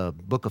that the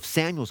book of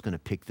Samuel is going to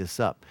pick this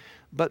up.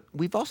 But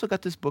we've also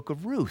got this book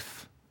of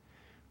Ruth.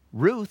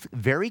 Ruth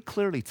very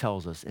clearly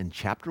tells us in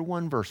chapter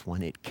 1, verse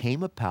 1, it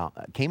came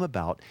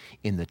about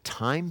in the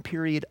time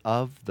period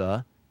of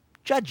the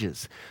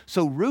Judges.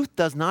 So Ruth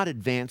does not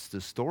advance the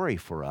story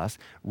for us.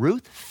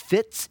 Ruth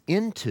fits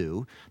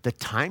into the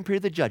time period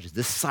of the Judges,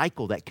 this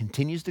cycle that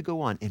continues to go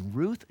on. And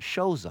Ruth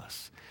shows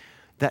us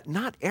that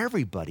not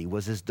everybody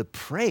was as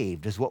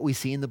depraved as what we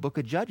see in the book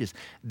of Judges.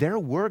 There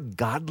were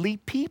godly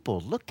people.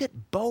 Look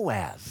at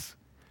Boaz.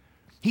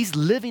 He's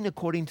living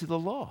according to the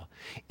law.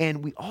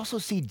 And we also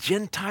see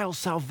Gentile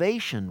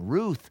salvation.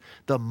 Ruth,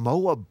 the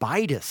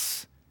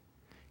Moabitess,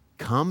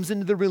 comes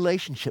into the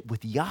relationship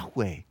with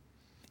Yahweh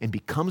and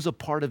becomes a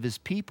part of his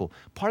people,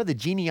 part of the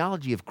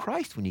genealogy of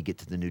Christ when you get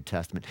to the New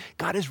Testament.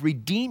 God is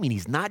redeeming.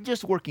 He's not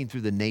just working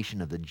through the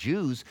nation of the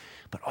Jews,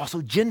 but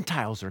also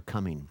Gentiles are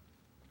coming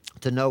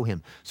to know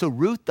him. So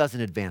Ruth doesn't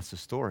advance the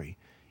story.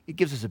 It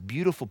gives us a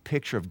beautiful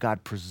picture of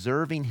God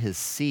preserving his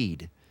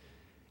seed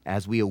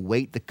as we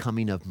await the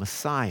coming of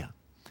Messiah.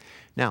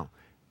 Now,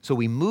 so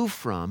we move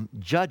from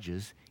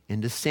Judges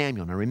into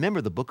Samuel. Now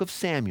remember, the book of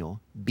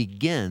Samuel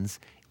begins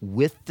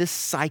with this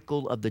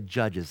cycle of the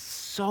judges.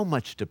 So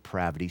much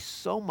depravity,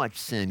 so much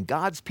sin.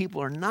 God's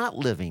people are not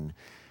living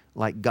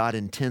like God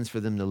intends for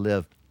them to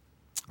live.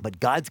 But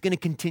God's going to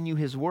continue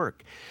his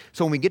work.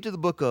 So when we get to the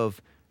book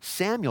of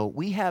Samuel,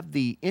 we have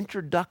the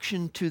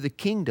introduction to the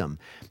kingdom.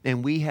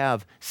 And we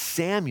have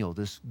Samuel,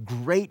 this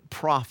great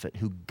prophet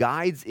who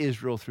guides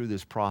Israel through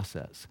this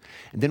process.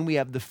 And then we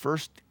have the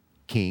first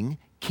king,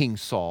 King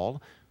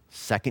Saul,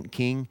 second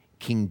king,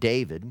 King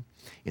David.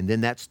 And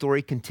then that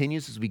story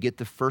continues as we get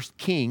to First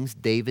Kings.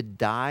 David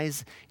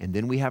dies. And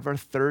then we have our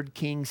third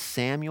king,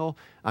 Solomon.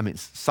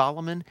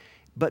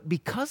 But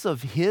because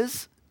of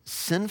his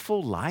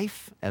sinful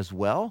life as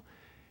well,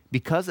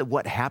 because of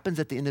what happens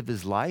at the end of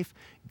his life,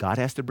 God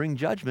has to bring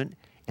judgment,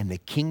 and the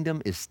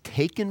kingdom is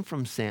taken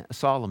from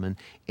Solomon,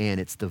 and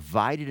it's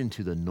divided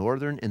into the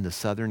northern and the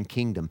southern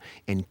kingdom.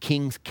 And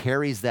Kings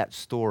carries that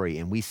story,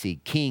 and we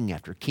see king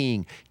after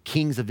king,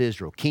 kings of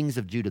Israel, kings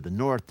of Judah, the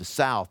north, the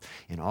south,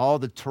 and all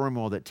the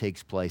turmoil that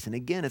takes place. And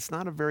again, it's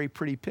not a very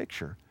pretty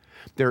picture.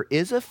 There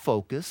is a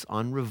focus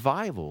on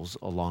revivals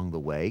along the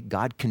way.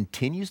 God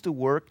continues to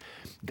work.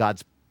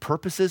 God's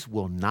purposes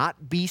will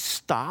not be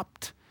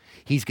stopped.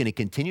 He's going to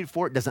continue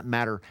for it. Doesn't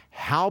matter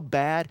how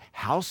bad,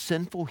 how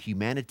sinful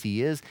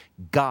humanity is,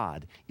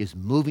 God is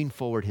moving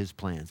forward his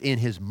plans. In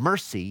his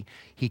mercy,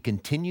 he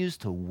continues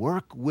to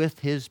work with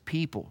his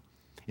people.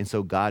 And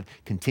so God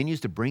continues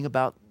to bring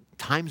about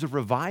times of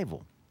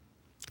revival.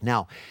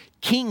 Now,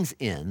 Kings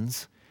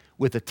ends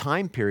with a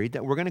time period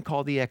that we're going to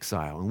call the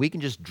exile. And we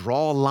can just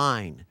draw a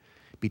line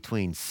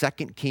between 2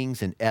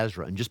 Kings and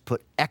Ezra and just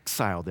put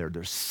exile there.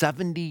 There's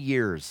 70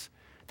 years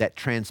that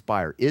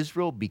transpire.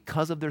 Israel,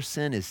 because of their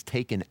sin, is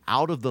taken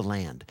out of the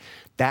land.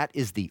 That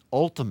is the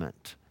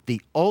ultimate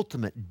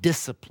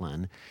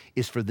discipline,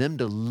 is for them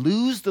to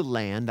lose the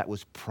land that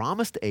was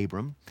promised to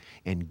Abram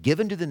and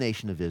given to the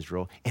nation of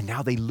Israel, and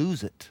now they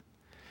lose it.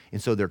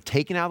 And so they're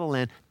taken out of the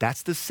land.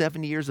 That's the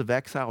 70 years of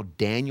exile.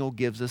 Daniel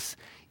gives us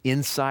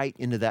insight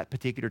into that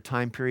particular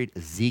time period.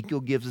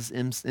 Ezekiel gives us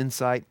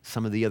insight.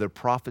 Some of the other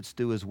prophets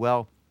do as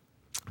well.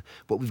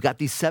 But we've got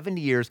these 70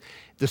 years.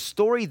 The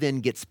story then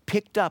gets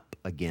picked up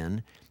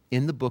again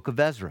in the book of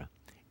Ezra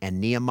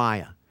and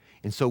Nehemiah.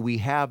 And so we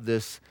have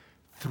this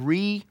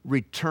 3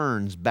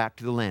 returns back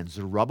to the land.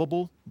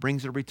 Zerubbabel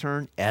brings a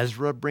return.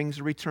 Ezra brings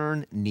a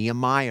return.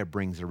 Nehemiah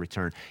brings a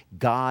return.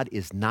 God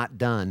is not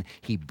done.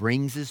 He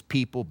brings his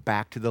people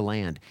back to the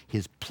land.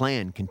 His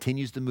plan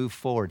continues to move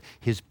forward.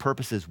 His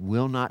purposes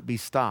will not be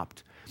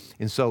stopped.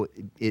 And so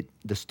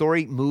the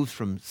story moves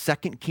from 2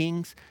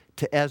 Kings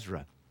to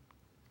Ezra.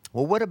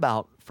 Well, what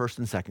about 1st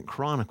and 2nd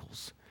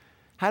Chronicles?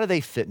 How do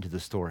they fit into the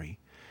story?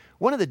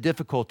 One of the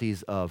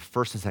difficulties of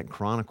 1st and 2nd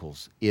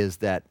Chronicles is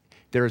that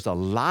there's a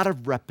lot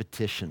of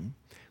repetition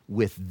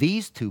with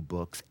these 2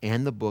 books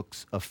and the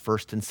books of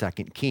 1st and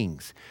 2nd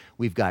Kings.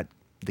 We've got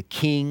the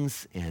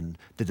Kings and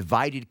the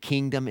divided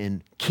kingdom,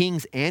 and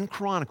Kings and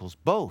Chronicles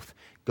both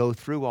go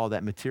through all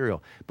that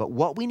material. But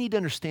what we need to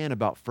understand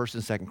about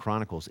 1st and 2nd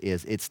Chronicles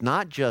is it's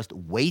not just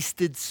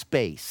wasted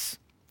space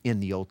in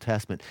the Old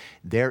Testament.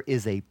 There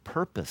is a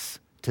purpose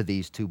to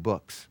these 2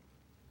 books.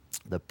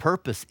 The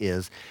purpose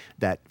is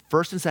that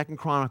 1st and 2nd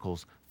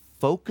Chronicles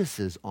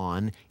focuses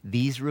on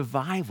these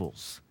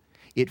revivals.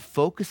 It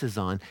focuses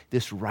on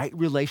this right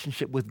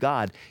relationship with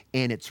God,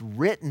 and it's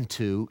written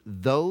to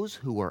those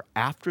who are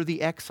after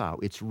the exile.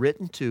 It's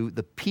written to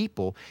the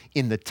people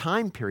in the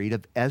time period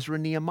of Ezra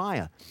and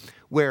Nehemiah,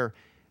 where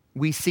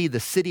we see the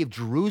city of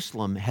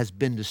Jerusalem has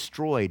been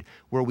destroyed,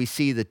 where we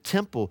see the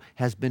temple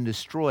has been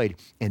destroyed,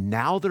 and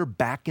now they're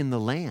back in the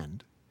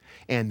land,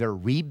 and they're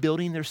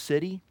rebuilding their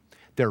city,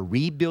 they're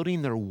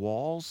rebuilding their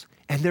walls,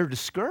 and they're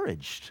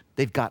discouraged.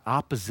 They've got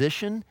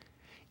opposition,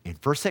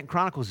 and 1st, 2nd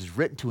Chronicles is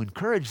written to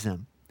encourage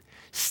them.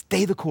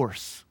 Stay the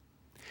course.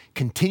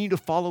 Continue to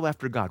follow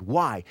after God.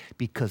 Why?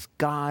 Because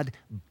God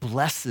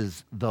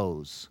blesses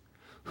those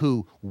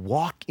who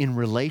walk in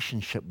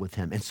relationship with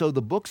him. And so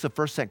the books of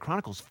 1st, 2nd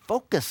Chronicles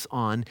focus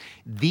on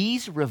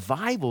these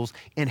revivals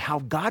and how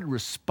God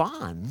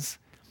responds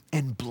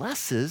and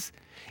blesses,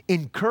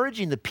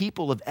 encouraging the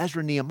people of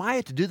Ezra and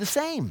Nehemiah to do the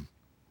same.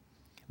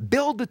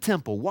 Build the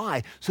temple.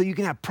 Why? So you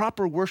can have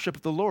proper worship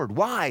of the Lord.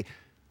 Why?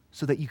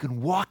 So that you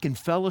can walk in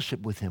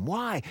fellowship with him.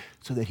 Why?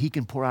 So that he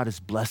can pour out his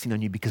blessing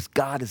on you, because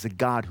God is a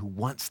God who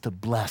wants to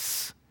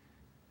bless.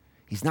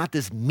 He's not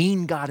this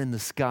mean God in the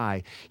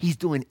sky. He's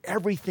doing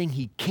everything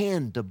he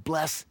can to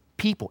bless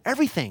people.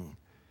 Everything.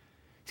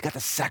 He's got the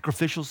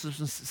sacrificial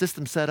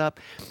system set up.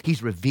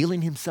 He's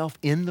revealing himself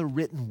in the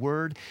written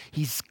word.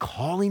 He's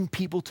calling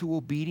people to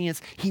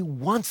obedience. He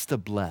wants to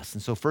bless.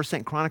 And so 1st,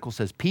 2nd Chronicles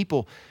says,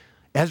 people,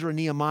 Ezra and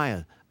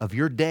Nehemiah of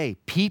your day,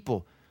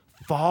 people,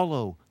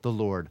 follow the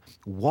Lord.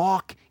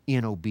 Walk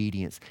in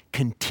obedience.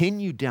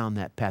 Continue down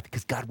that path,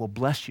 because God will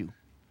bless you.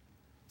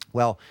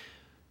 Well,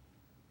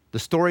 the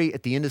story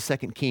at the end of 2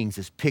 Kings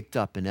is picked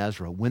up in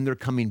Ezra when they're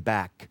coming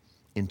back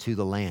into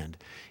the land.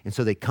 And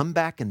so they come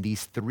back in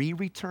these 3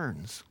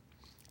 returns.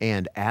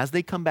 And as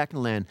they come back in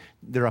the land,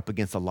 they're up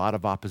against a lot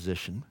of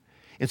opposition.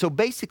 And so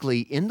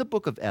basically, in the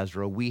book of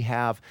Ezra, we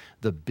have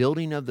the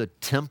building of the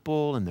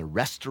temple and the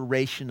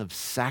restoration of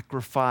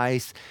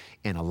sacrifice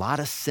and a lot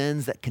of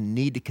sins that can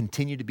need to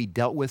continue to be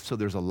dealt with. So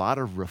there's a lot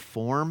of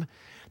reform.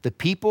 The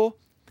people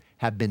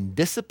have been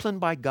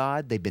disciplined by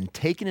God. They've been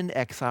taken into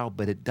exile,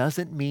 but it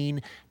doesn't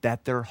mean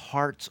that their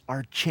hearts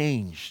are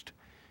changed.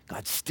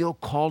 God's still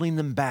calling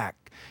them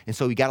back. And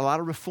so you got a lot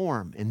of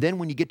reform. And then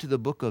when you get to the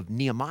book of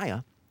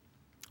Nehemiah,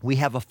 we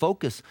have a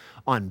focus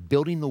on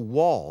building the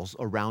walls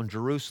around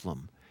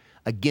Jerusalem.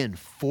 Again,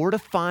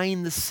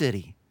 fortifying the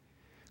city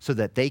so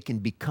that they can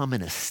become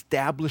an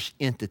established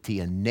entity,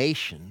 a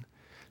nation,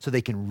 so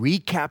they can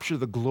recapture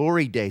the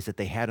glory days that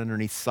they had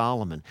underneath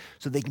Solomon,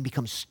 so they can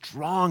become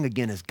strong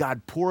again as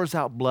God pours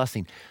out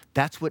blessing.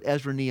 That's what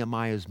Ezra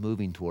Nehemiah is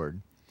moving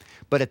toward.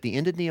 But at the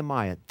end of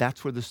Nehemiah,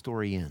 that's where the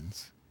story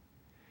ends.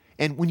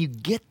 And when you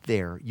get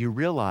there, you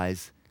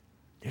realize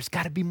there's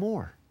got to be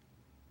more.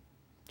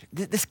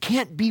 This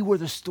can't be where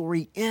the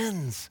story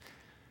ends.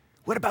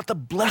 What about the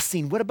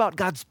blessing? What about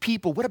God's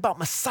people? What about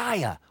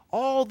Messiah?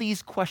 All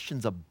these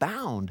questions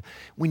abound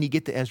when you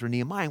get to Ezra and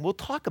Nehemiah, and we'll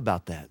talk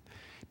about that.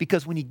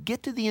 Because when you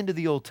get to the end of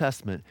the Old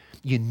Testament,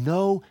 you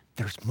know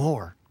there's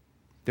more.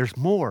 There's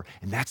more,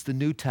 and that's the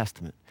New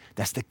Testament.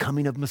 That's the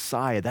coming of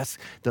Messiah. That's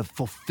the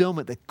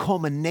fulfillment, the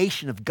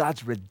culmination of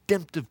God's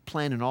redemptive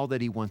plan and all that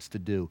he wants to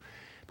do.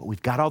 But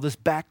we've got all this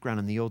background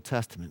in the Old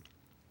Testament.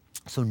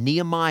 So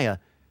Nehemiah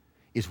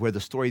is where the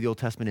story of the Old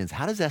Testament ends.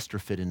 How does Esther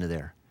fit into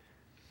there?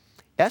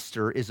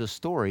 Esther is a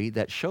story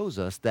that shows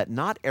us that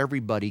not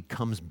everybody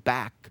comes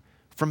back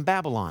from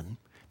Babylon.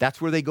 That's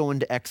where they go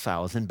into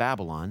exile, is in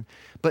Babylon.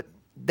 But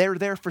they're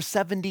there for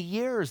 70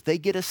 years. They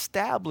get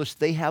established.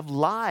 They have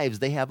lives.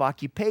 They have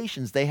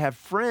occupations. They have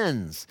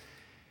friends.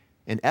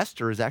 And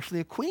Esther is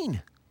actually a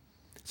queen.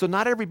 So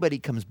not everybody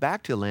comes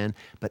back to the land,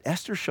 but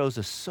Esther shows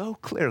us so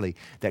clearly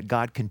that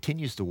God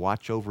continues to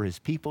watch over his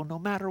people no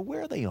matter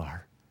where they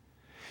are.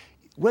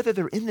 Whether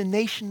they're in the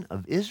nation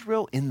of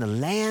Israel, in the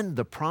land,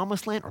 the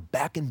promised land, or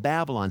back in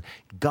Babylon,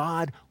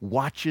 God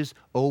watches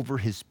over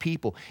his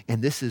people.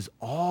 And this is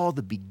all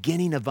the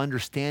beginning of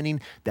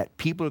understanding that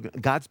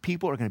God's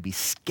people are going to be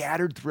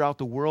scattered throughout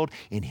the world,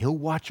 and he'll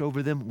watch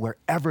over them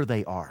wherever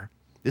they are.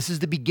 This is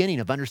the beginning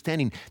of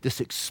understanding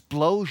this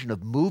explosion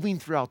of moving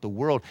throughout the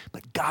world,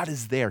 but God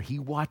is there. He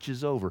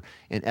watches over,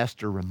 and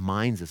Esther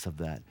reminds us of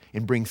that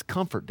and brings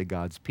comfort to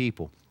God's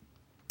people.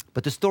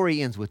 But the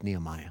story ends with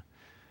Nehemiah.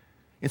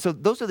 And so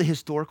those are the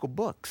historical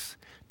books.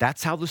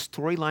 That's how the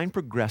storyline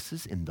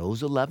progresses in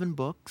those 11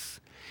 books.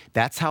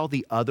 That's how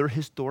the other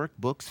historic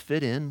books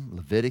fit in,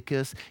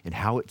 Leviticus, and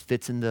how it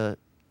fits into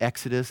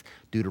Exodus,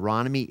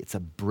 Deuteronomy. It's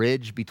a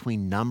bridge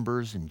between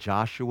Numbers and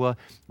Joshua.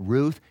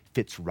 Ruth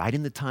fits right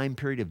in the time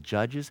period of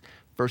Judges.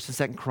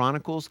 1st and 2nd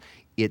Chronicles,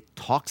 it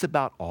talks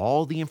about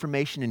all the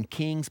information in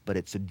Kings, but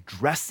it's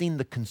addressing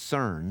the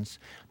concerns,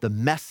 the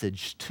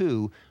message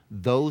to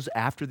those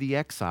after the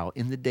exile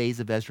in the days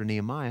of Ezra and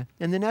Nehemiah,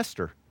 and then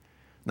Esther.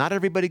 Not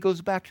everybody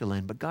goes back to the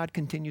land, but God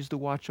continues to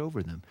watch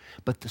over them.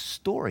 But the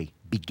story,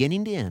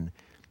 beginning to end,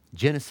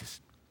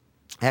 Genesis,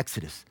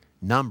 Exodus,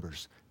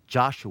 Numbers,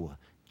 Joshua,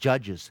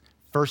 Judges,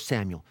 1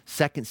 Samuel,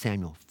 2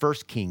 Samuel, 1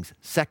 Kings,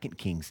 2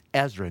 Kings,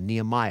 Ezra,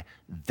 Nehemiah,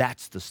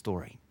 that's the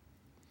story.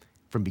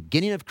 From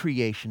beginning of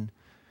creation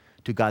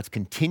to God's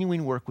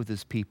continuing work with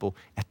his people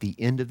at the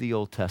end of the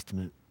Old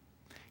Testament.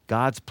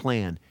 God's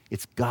plan,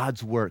 it's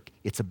God's work.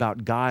 It's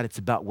about God. It's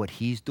about what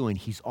he's doing.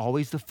 He's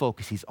always the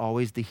focus. He's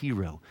always the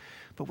hero.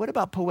 But what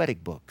about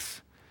poetic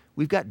books?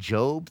 We've got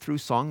Job through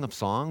Song of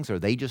Songs. Are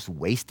they just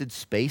wasted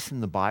space in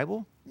the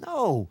Bible?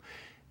 No.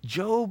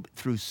 Job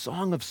through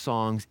Song of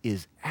Songs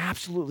is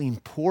absolutely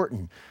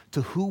important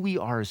to who we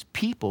are as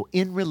people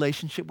in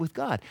relationship with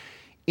God.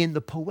 In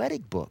the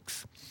poetic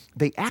books,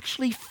 they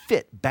actually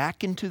fit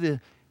back into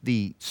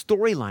the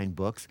storyline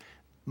books,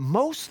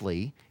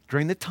 mostly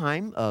during the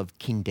time of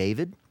King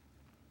David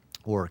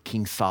or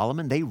King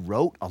Solomon. They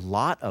wrote a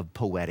lot of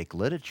poetic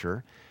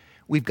literature.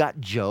 We've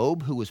got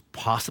Job, who was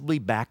possibly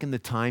back in the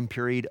time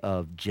period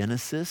of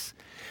Genesis,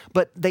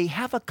 but they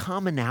have a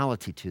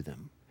commonality to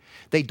them.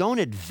 They don't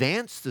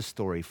advance the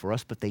story for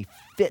us, but they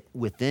fit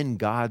within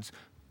God's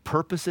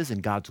purposes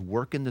and God's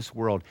work in this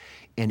world.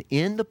 And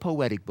in the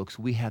poetic books,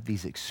 we have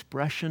these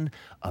expression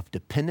of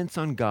dependence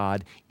on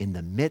God in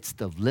the midst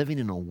of living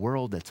in a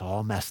world that's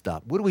all messed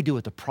up. What do we do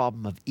with the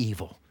problem of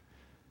evil?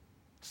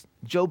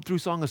 Job, through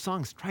Song of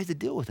Songs, tries to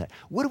deal with that.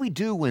 What do we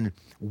do when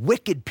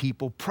wicked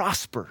people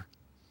prosper?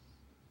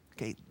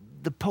 Okay,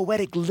 the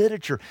poetic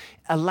literature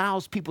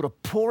allows people to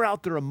pour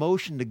out their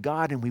emotion to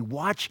God, and we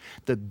watch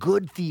the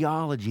good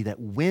theology that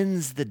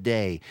wins the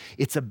day.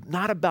 It's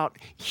not about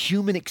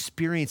human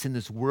experience in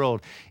this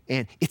world,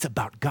 and it's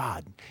about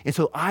God. And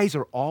so eyes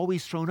are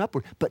always thrown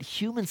upward, but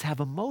humans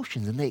have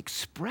emotions, and they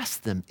express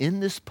them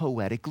in this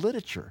poetic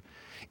literature.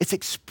 It's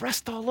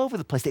expressed all over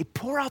the place. They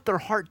pour out their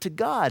heart to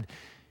God,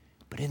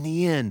 but in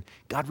the end,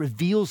 God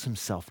reveals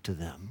himself to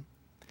them.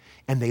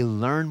 And they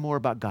learn more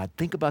about God.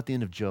 Think about the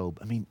end of Job.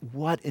 I mean,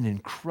 what an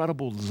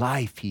incredible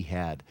life he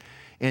had.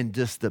 And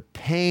just the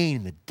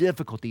pain, the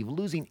difficulty of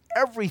losing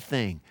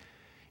everything.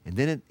 And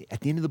then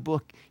at the end of the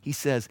book, he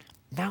says,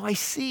 now I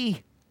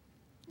see.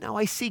 Now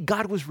I see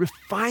God was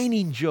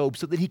refining Job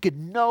so that he could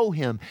know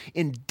him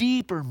in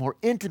deeper, more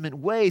intimate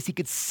ways. He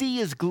could see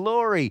his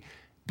glory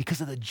because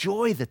of the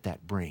joy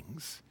that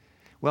brings.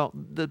 Well,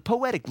 the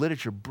poetic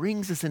literature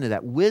brings us into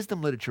that.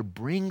 Wisdom literature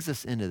brings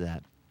us into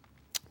that.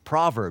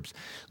 Proverbs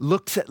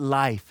looks at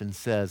life and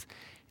says,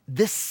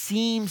 this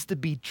seems to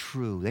be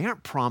true. They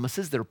aren't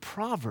promises, they're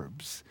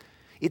proverbs.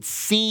 It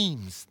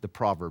seems, the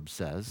proverb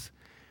says,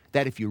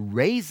 that if you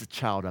raise a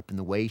child up in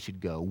the way he should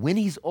go, when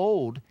he's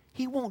old,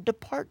 he won't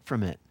depart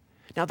from it.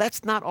 Now,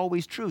 that's not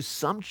always true.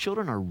 Some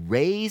children are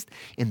raised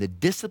in the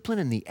discipline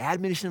and the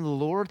admonition of the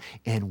Lord,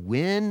 and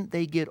when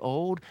they get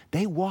old,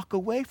 they walk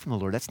away from the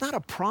Lord. That's not a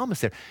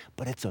promise there,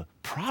 but it's a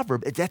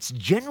proverb. That's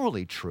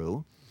generally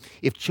true.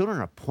 If children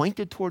are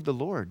pointed toward the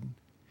Lord,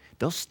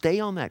 they'll stay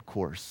on that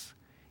course.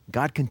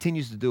 God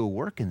continues to do a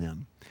work in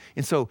them.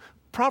 And so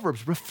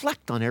Proverbs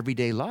reflect on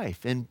everyday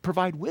life and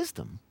provide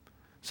wisdom.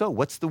 So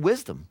what's the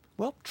wisdom?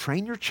 Well,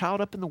 train your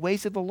child up in the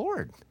ways of the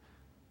Lord,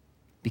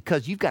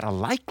 because you've got a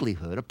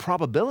likelihood, a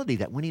probability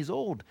that when he's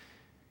old,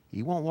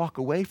 he won't walk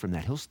away from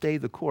that. He'll stay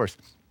the course.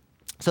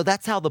 So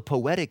that's how the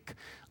poetic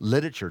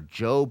literature,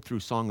 Job through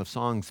Song of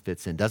Songs,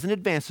 fits in. Doesn't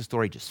advance the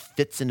story, just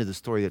fits into the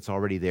story that's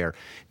already there.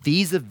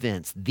 These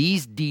events,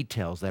 these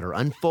details that are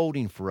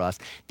unfolding for us,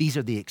 these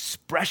are the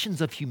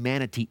expressions of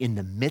humanity in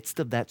the midst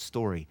of that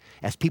story.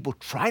 As people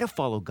try to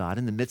follow God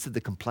in the midst of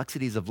the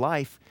complexities of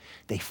life,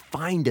 they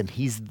find him.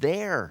 He's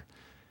there.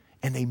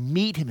 And they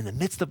meet him in the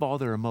midst of all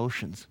their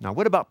emotions. Now,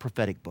 what about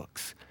prophetic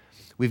books?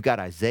 We've got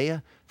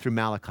Isaiah through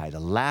Malachi,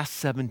 the last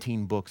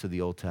 17 books of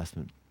the Old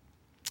Testament.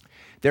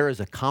 There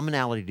is a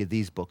commonality to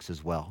these books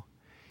as well.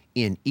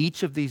 In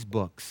each of these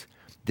books,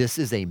 this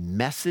is a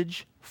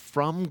message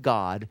from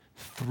God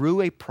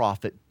through a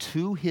prophet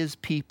to his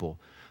people,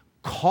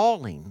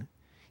 calling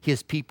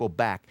his people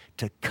back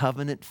to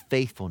covenant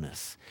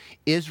faithfulness.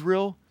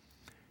 Israel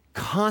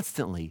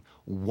constantly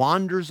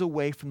wanders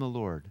away from the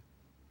Lord,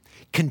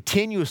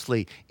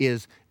 continuously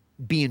is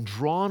being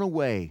drawn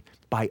away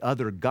by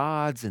other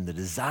gods and the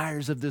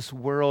desires of this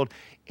world.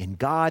 And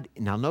God,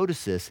 now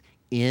notice this,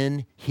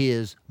 in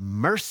his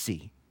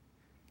mercy,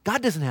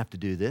 God doesn't have to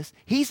do this.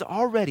 He's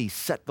already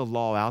set the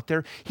law out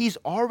there. He's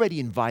already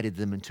invited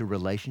them into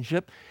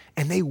relationship,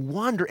 and they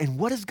wander. And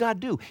what does God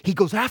do? He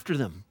goes after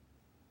them.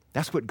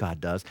 That's what God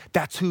does.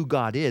 That's who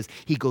God is.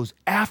 He goes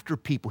after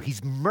people.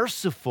 He's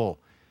merciful.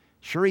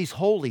 Sure, he's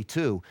holy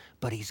too,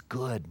 but he's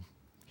good.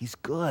 He's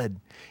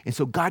good. And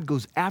so God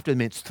goes after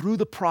them. And it's through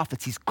the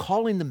prophets. He's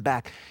calling them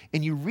back.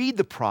 And you read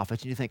the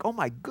prophets and you think, oh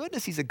my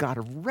goodness, he's a God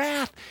of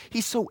wrath.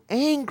 He's so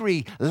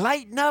angry.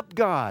 Lighten up,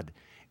 God.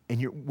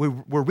 And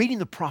we're reading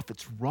the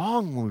prophets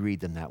wrong when we read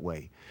them that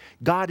way.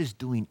 God is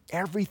doing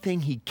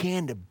everything he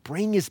can to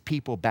bring his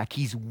people back.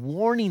 He's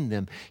warning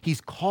them. He's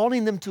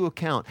calling them to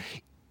account.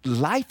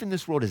 Life in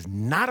this world is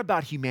not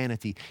about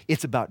humanity.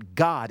 It's about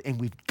God.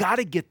 And we've got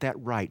to get that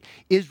right.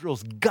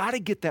 Israel's got to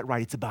get that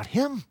right. It's about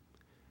him.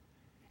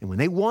 And when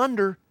they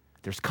wander,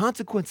 there's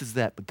consequences to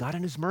that. But God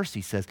in his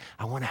mercy says,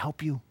 I want to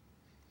help you.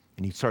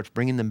 And he starts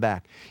bringing them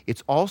back.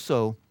 It's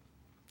also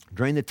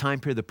during the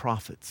time period of the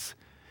prophets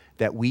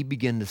that we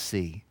begin to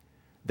see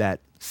that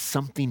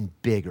something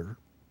bigger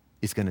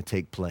is going to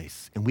take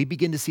place. And we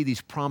begin to see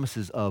these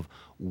promises of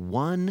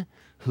one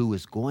who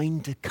is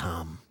going to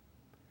come,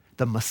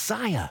 the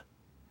Messiah.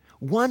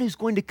 One who's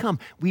going to come.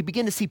 We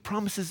begin to see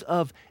promises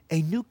of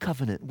a new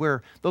covenant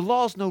where the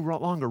law is no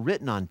longer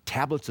written on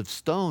tablets of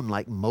stone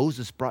like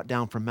Moses brought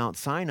down from Mount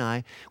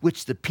Sinai,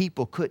 which the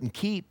people couldn't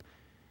keep.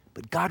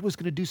 But God was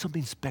going to do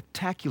something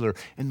spectacular,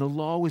 and the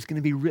law was going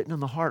to be written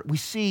on the heart. We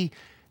see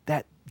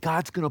that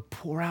God's going to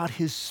pour out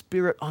his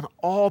Spirit on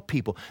all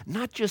people,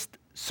 not just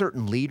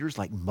certain leaders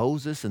like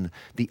Moses and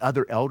the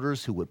other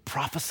elders who would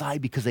prophesy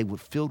because they were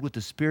filled with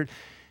the Spirit,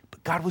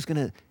 but God was going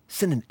to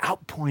send an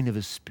outpouring of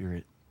his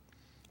Spirit.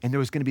 And there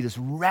was going to be this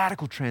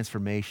radical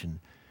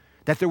transformation,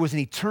 that there was an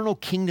eternal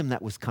kingdom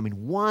that was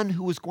coming, one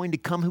who was going to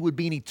come who would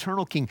be an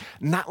eternal king,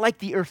 not like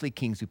the earthly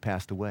kings who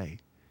passed away,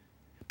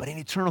 but an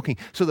eternal king.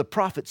 So the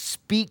prophets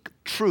speak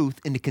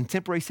truth in the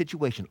contemporary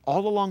situation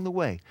all along the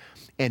way.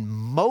 And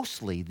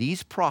mostly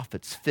these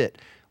prophets fit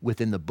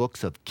within the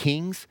books of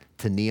Kings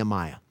to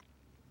Nehemiah.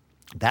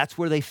 That's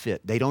where they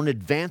fit. They don't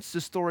advance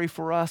the story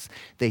for us.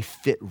 They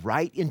fit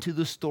right into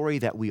the story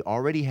that we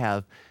already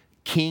have.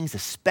 Kings,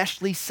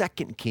 especially 2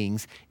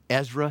 Kings,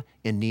 Ezra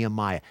and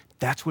Nehemiah.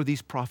 That's where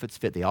these prophets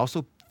fit. They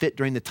also fit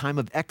during the time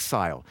of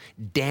exile.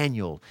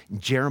 Daniel,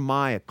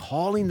 Jeremiah,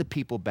 calling the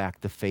people back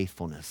to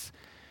faithfulness.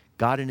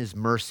 God in his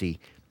mercy,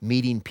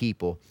 meeting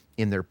people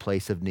in their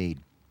place of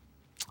need.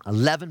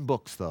 11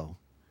 books, though,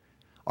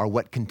 are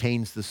what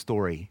contains the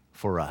story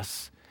for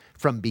us.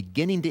 From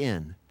beginning to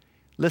end.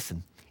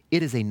 Listen,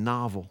 it is a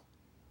novel.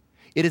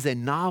 It is a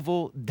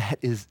novel that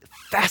is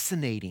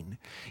fascinating.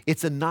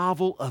 It's a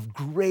novel of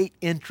great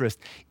interest.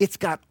 It's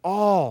got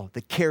all the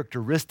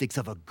characteristics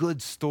of a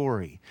good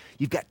story.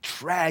 You've got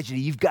tragedy,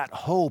 you've got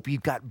hope,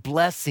 you've got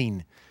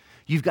blessing.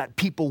 You've got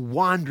people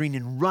wandering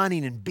and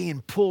running and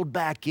being pulled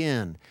back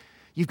in.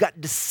 You've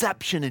got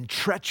deception and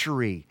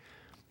treachery.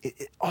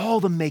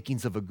 All the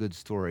makings of a good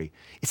story.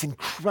 It's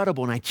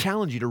incredible, and I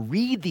challenge you to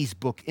read these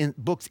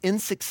books in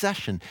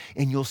succession,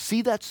 and you'll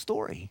see that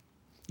story.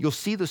 You'll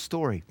see the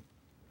story.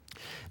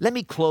 Let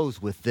me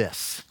close with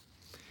this.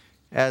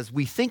 As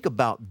we think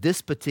about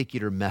this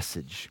particular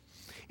message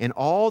and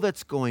all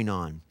that's going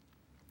on,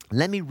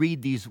 let me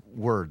read these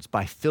words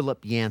by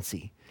Philip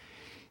Yancey.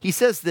 He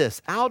says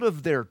this: out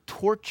of their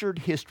tortured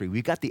history,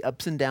 we've got the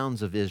ups and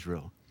downs of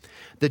Israel.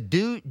 The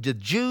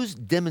Jews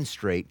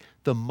demonstrate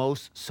the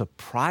most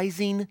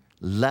surprising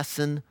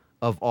lesson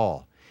of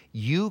all.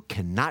 You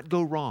cannot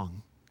go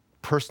wrong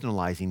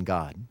personalizing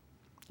God.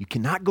 You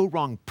cannot go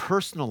wrong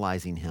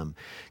personalizing him.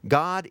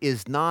 God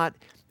is not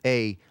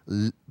a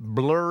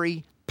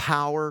blurry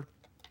power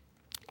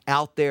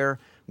out there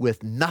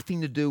with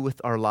nothing to do with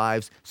our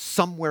lives,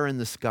 somewhere in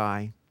the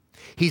sky.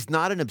 He's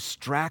not an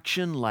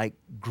abstraction like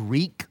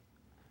Greek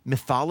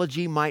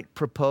mythology might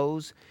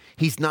propose.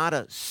 He's not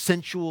a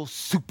sensual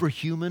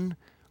superhuman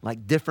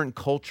like different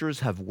cultures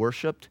have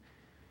worshiped.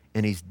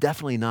 And he's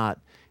definitely not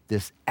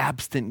this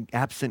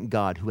absent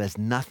God who has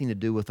nothing to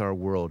do with our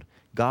world.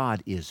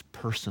 God is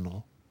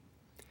personal.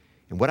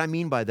 And what I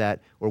mean by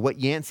that, or what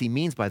Yancey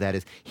means by that,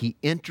 is he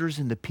enters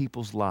into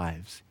people's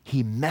lives.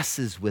 He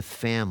messes with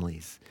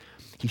families.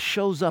 He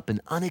shows up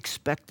in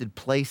unexpected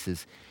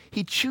places.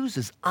 He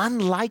chooses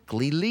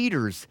unlikely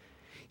leaders.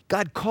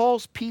 God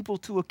calls people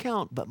to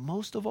account, but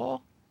most of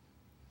all,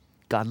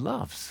 God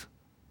loves.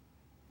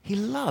 He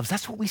loves.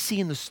 That's what we see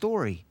in the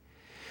story.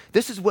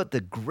 This is what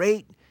the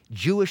great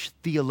Jewish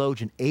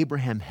theologian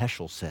Abraham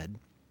Heschel said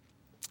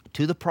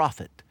to the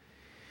prophet: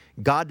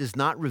 God does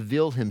not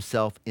reveal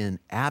himself in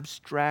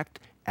abstract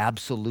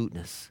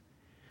absoluteness,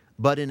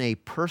 but in a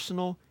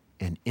personal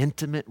and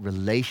intimate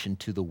relation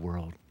to the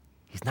world.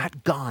 He's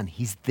not gone,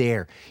 he's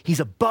there.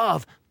 He's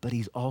above, but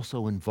he's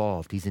also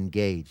involved. He's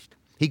engaged.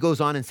 He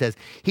goes on and says,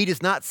 he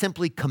does not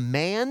simply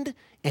command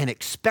and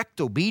expect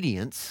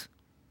obedience.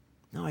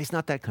 No, he's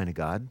not that kind of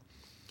God.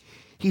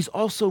 He's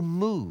also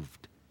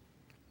moved.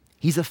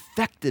 He's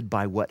affected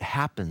by what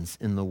happens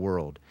in the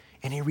world,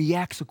 and he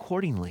reacts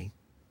accordingly.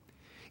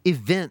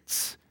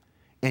 Events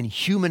and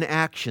human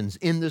actions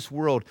in this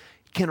world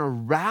can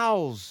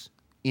arouse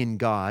in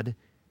God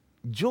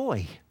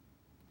joy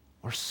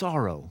or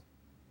sorrow,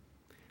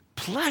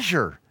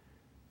 pleasure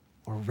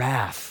or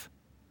wrath.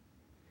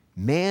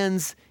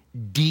 Man's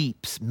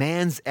deeps,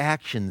 man's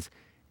actions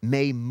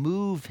may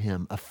move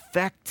him,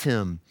 affect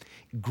him,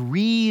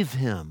 grieve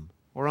him,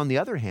 or on the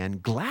other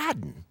hand,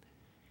 gladden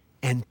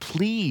and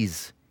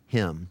please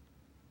him.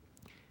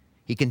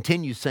 He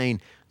continues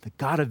saying, the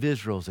God of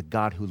Israel is a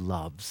God who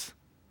loves,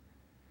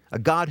 a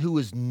God who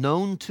is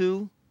known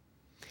to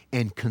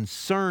and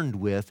concerned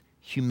with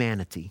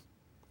humanity.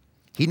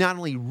 He not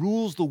only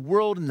rules the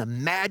world in the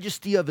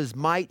majesty of his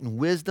might and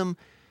wisdom,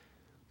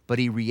 but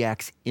he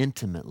reacts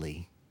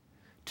intimately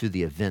to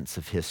the events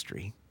of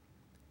history.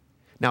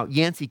 Now,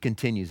 Yancey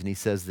continues and he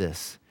says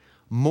this: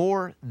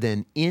 more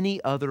than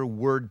any other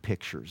word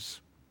pictures,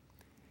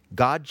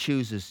 God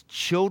chooses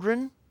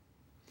children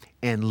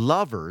and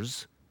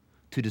lovers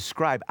to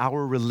describe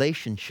our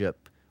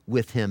relationship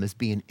with him as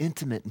being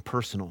intimate and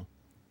personal.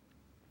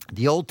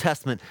 The Old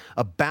Testament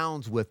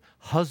abounds with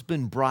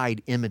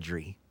husband-bride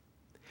imagery.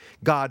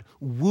 God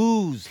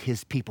woos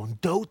his people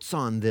and dotes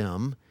on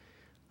them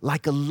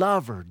like a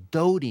lover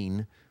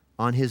doting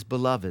on his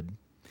beloved.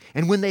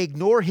 And when they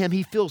ignore him,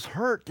 he feels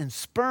hurt and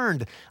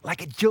spurned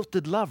like a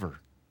jilted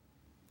lover.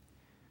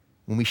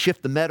 When we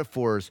shift the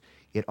metaphors,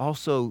 it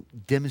also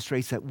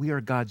demonstrates that we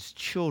are God's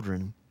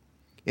children.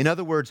 In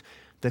other words,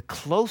 the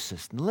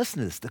closest, and listen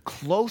to this, the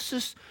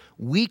closest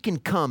we can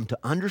come to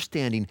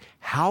understanding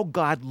how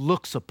God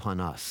looks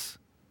upon us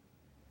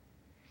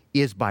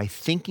is by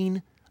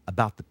thinking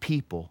about the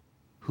people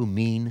who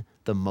mean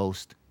the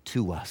most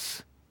to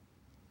us,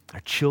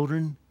 our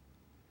children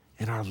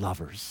and our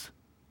lovers.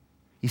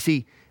 You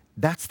see,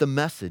 that's the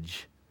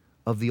message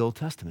of the Old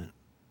Testament.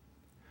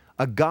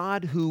 A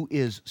God who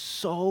is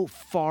so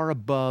far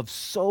above,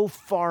 so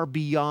far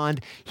beyond.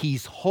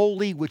 He's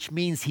holy, which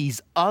means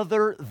he's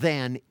other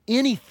than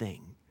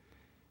anything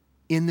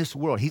in this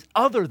world. He's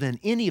other than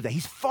any of that.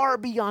 He's far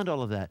beyond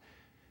all of that.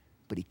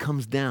 But he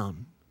comes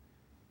down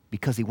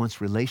because he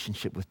wants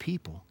relationship with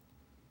people.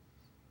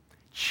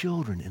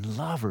 Children and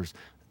lovers,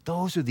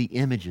 those are the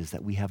images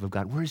that we have of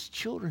God. We're his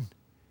children.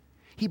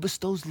 He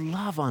bestows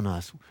love on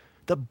us,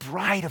 the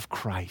bride of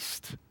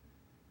Christ.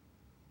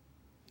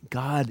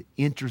 God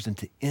enters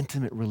into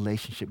intimate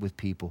relationship with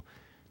people.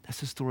 That's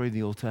the story of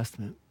the Old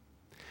Testament.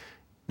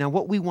 Now,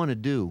 what we want to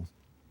do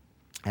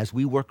as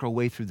we work our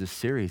way through this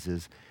series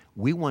is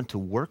we want to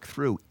work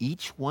through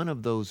each one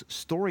of those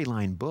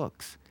storyline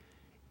books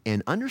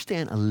and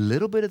understand a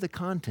little bit of the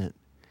content,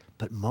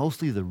 but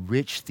mostly the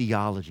rich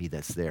theology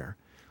that's there.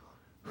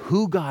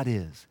 Who God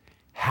is,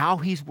 how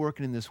he's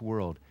working in this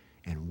world,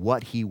 and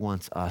what he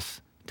wants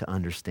us to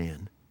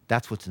understand.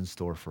 That's what's in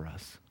store for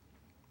us.